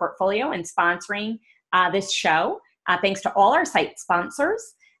submitting their portfolio and sponsoring this show. Thanks to all our site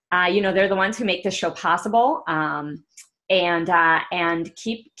sponsors. They're the ones who make this show possible and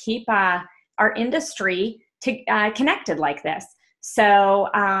keep our industry connected like this. So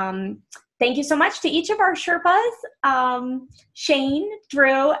thank you so much to each of our Sherpas, Shane,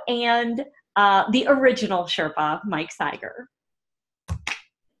 Drew, and the original Sherpa, Mike Seiger.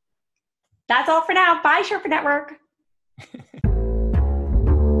 That's all for now. Bye, Sherpa Network.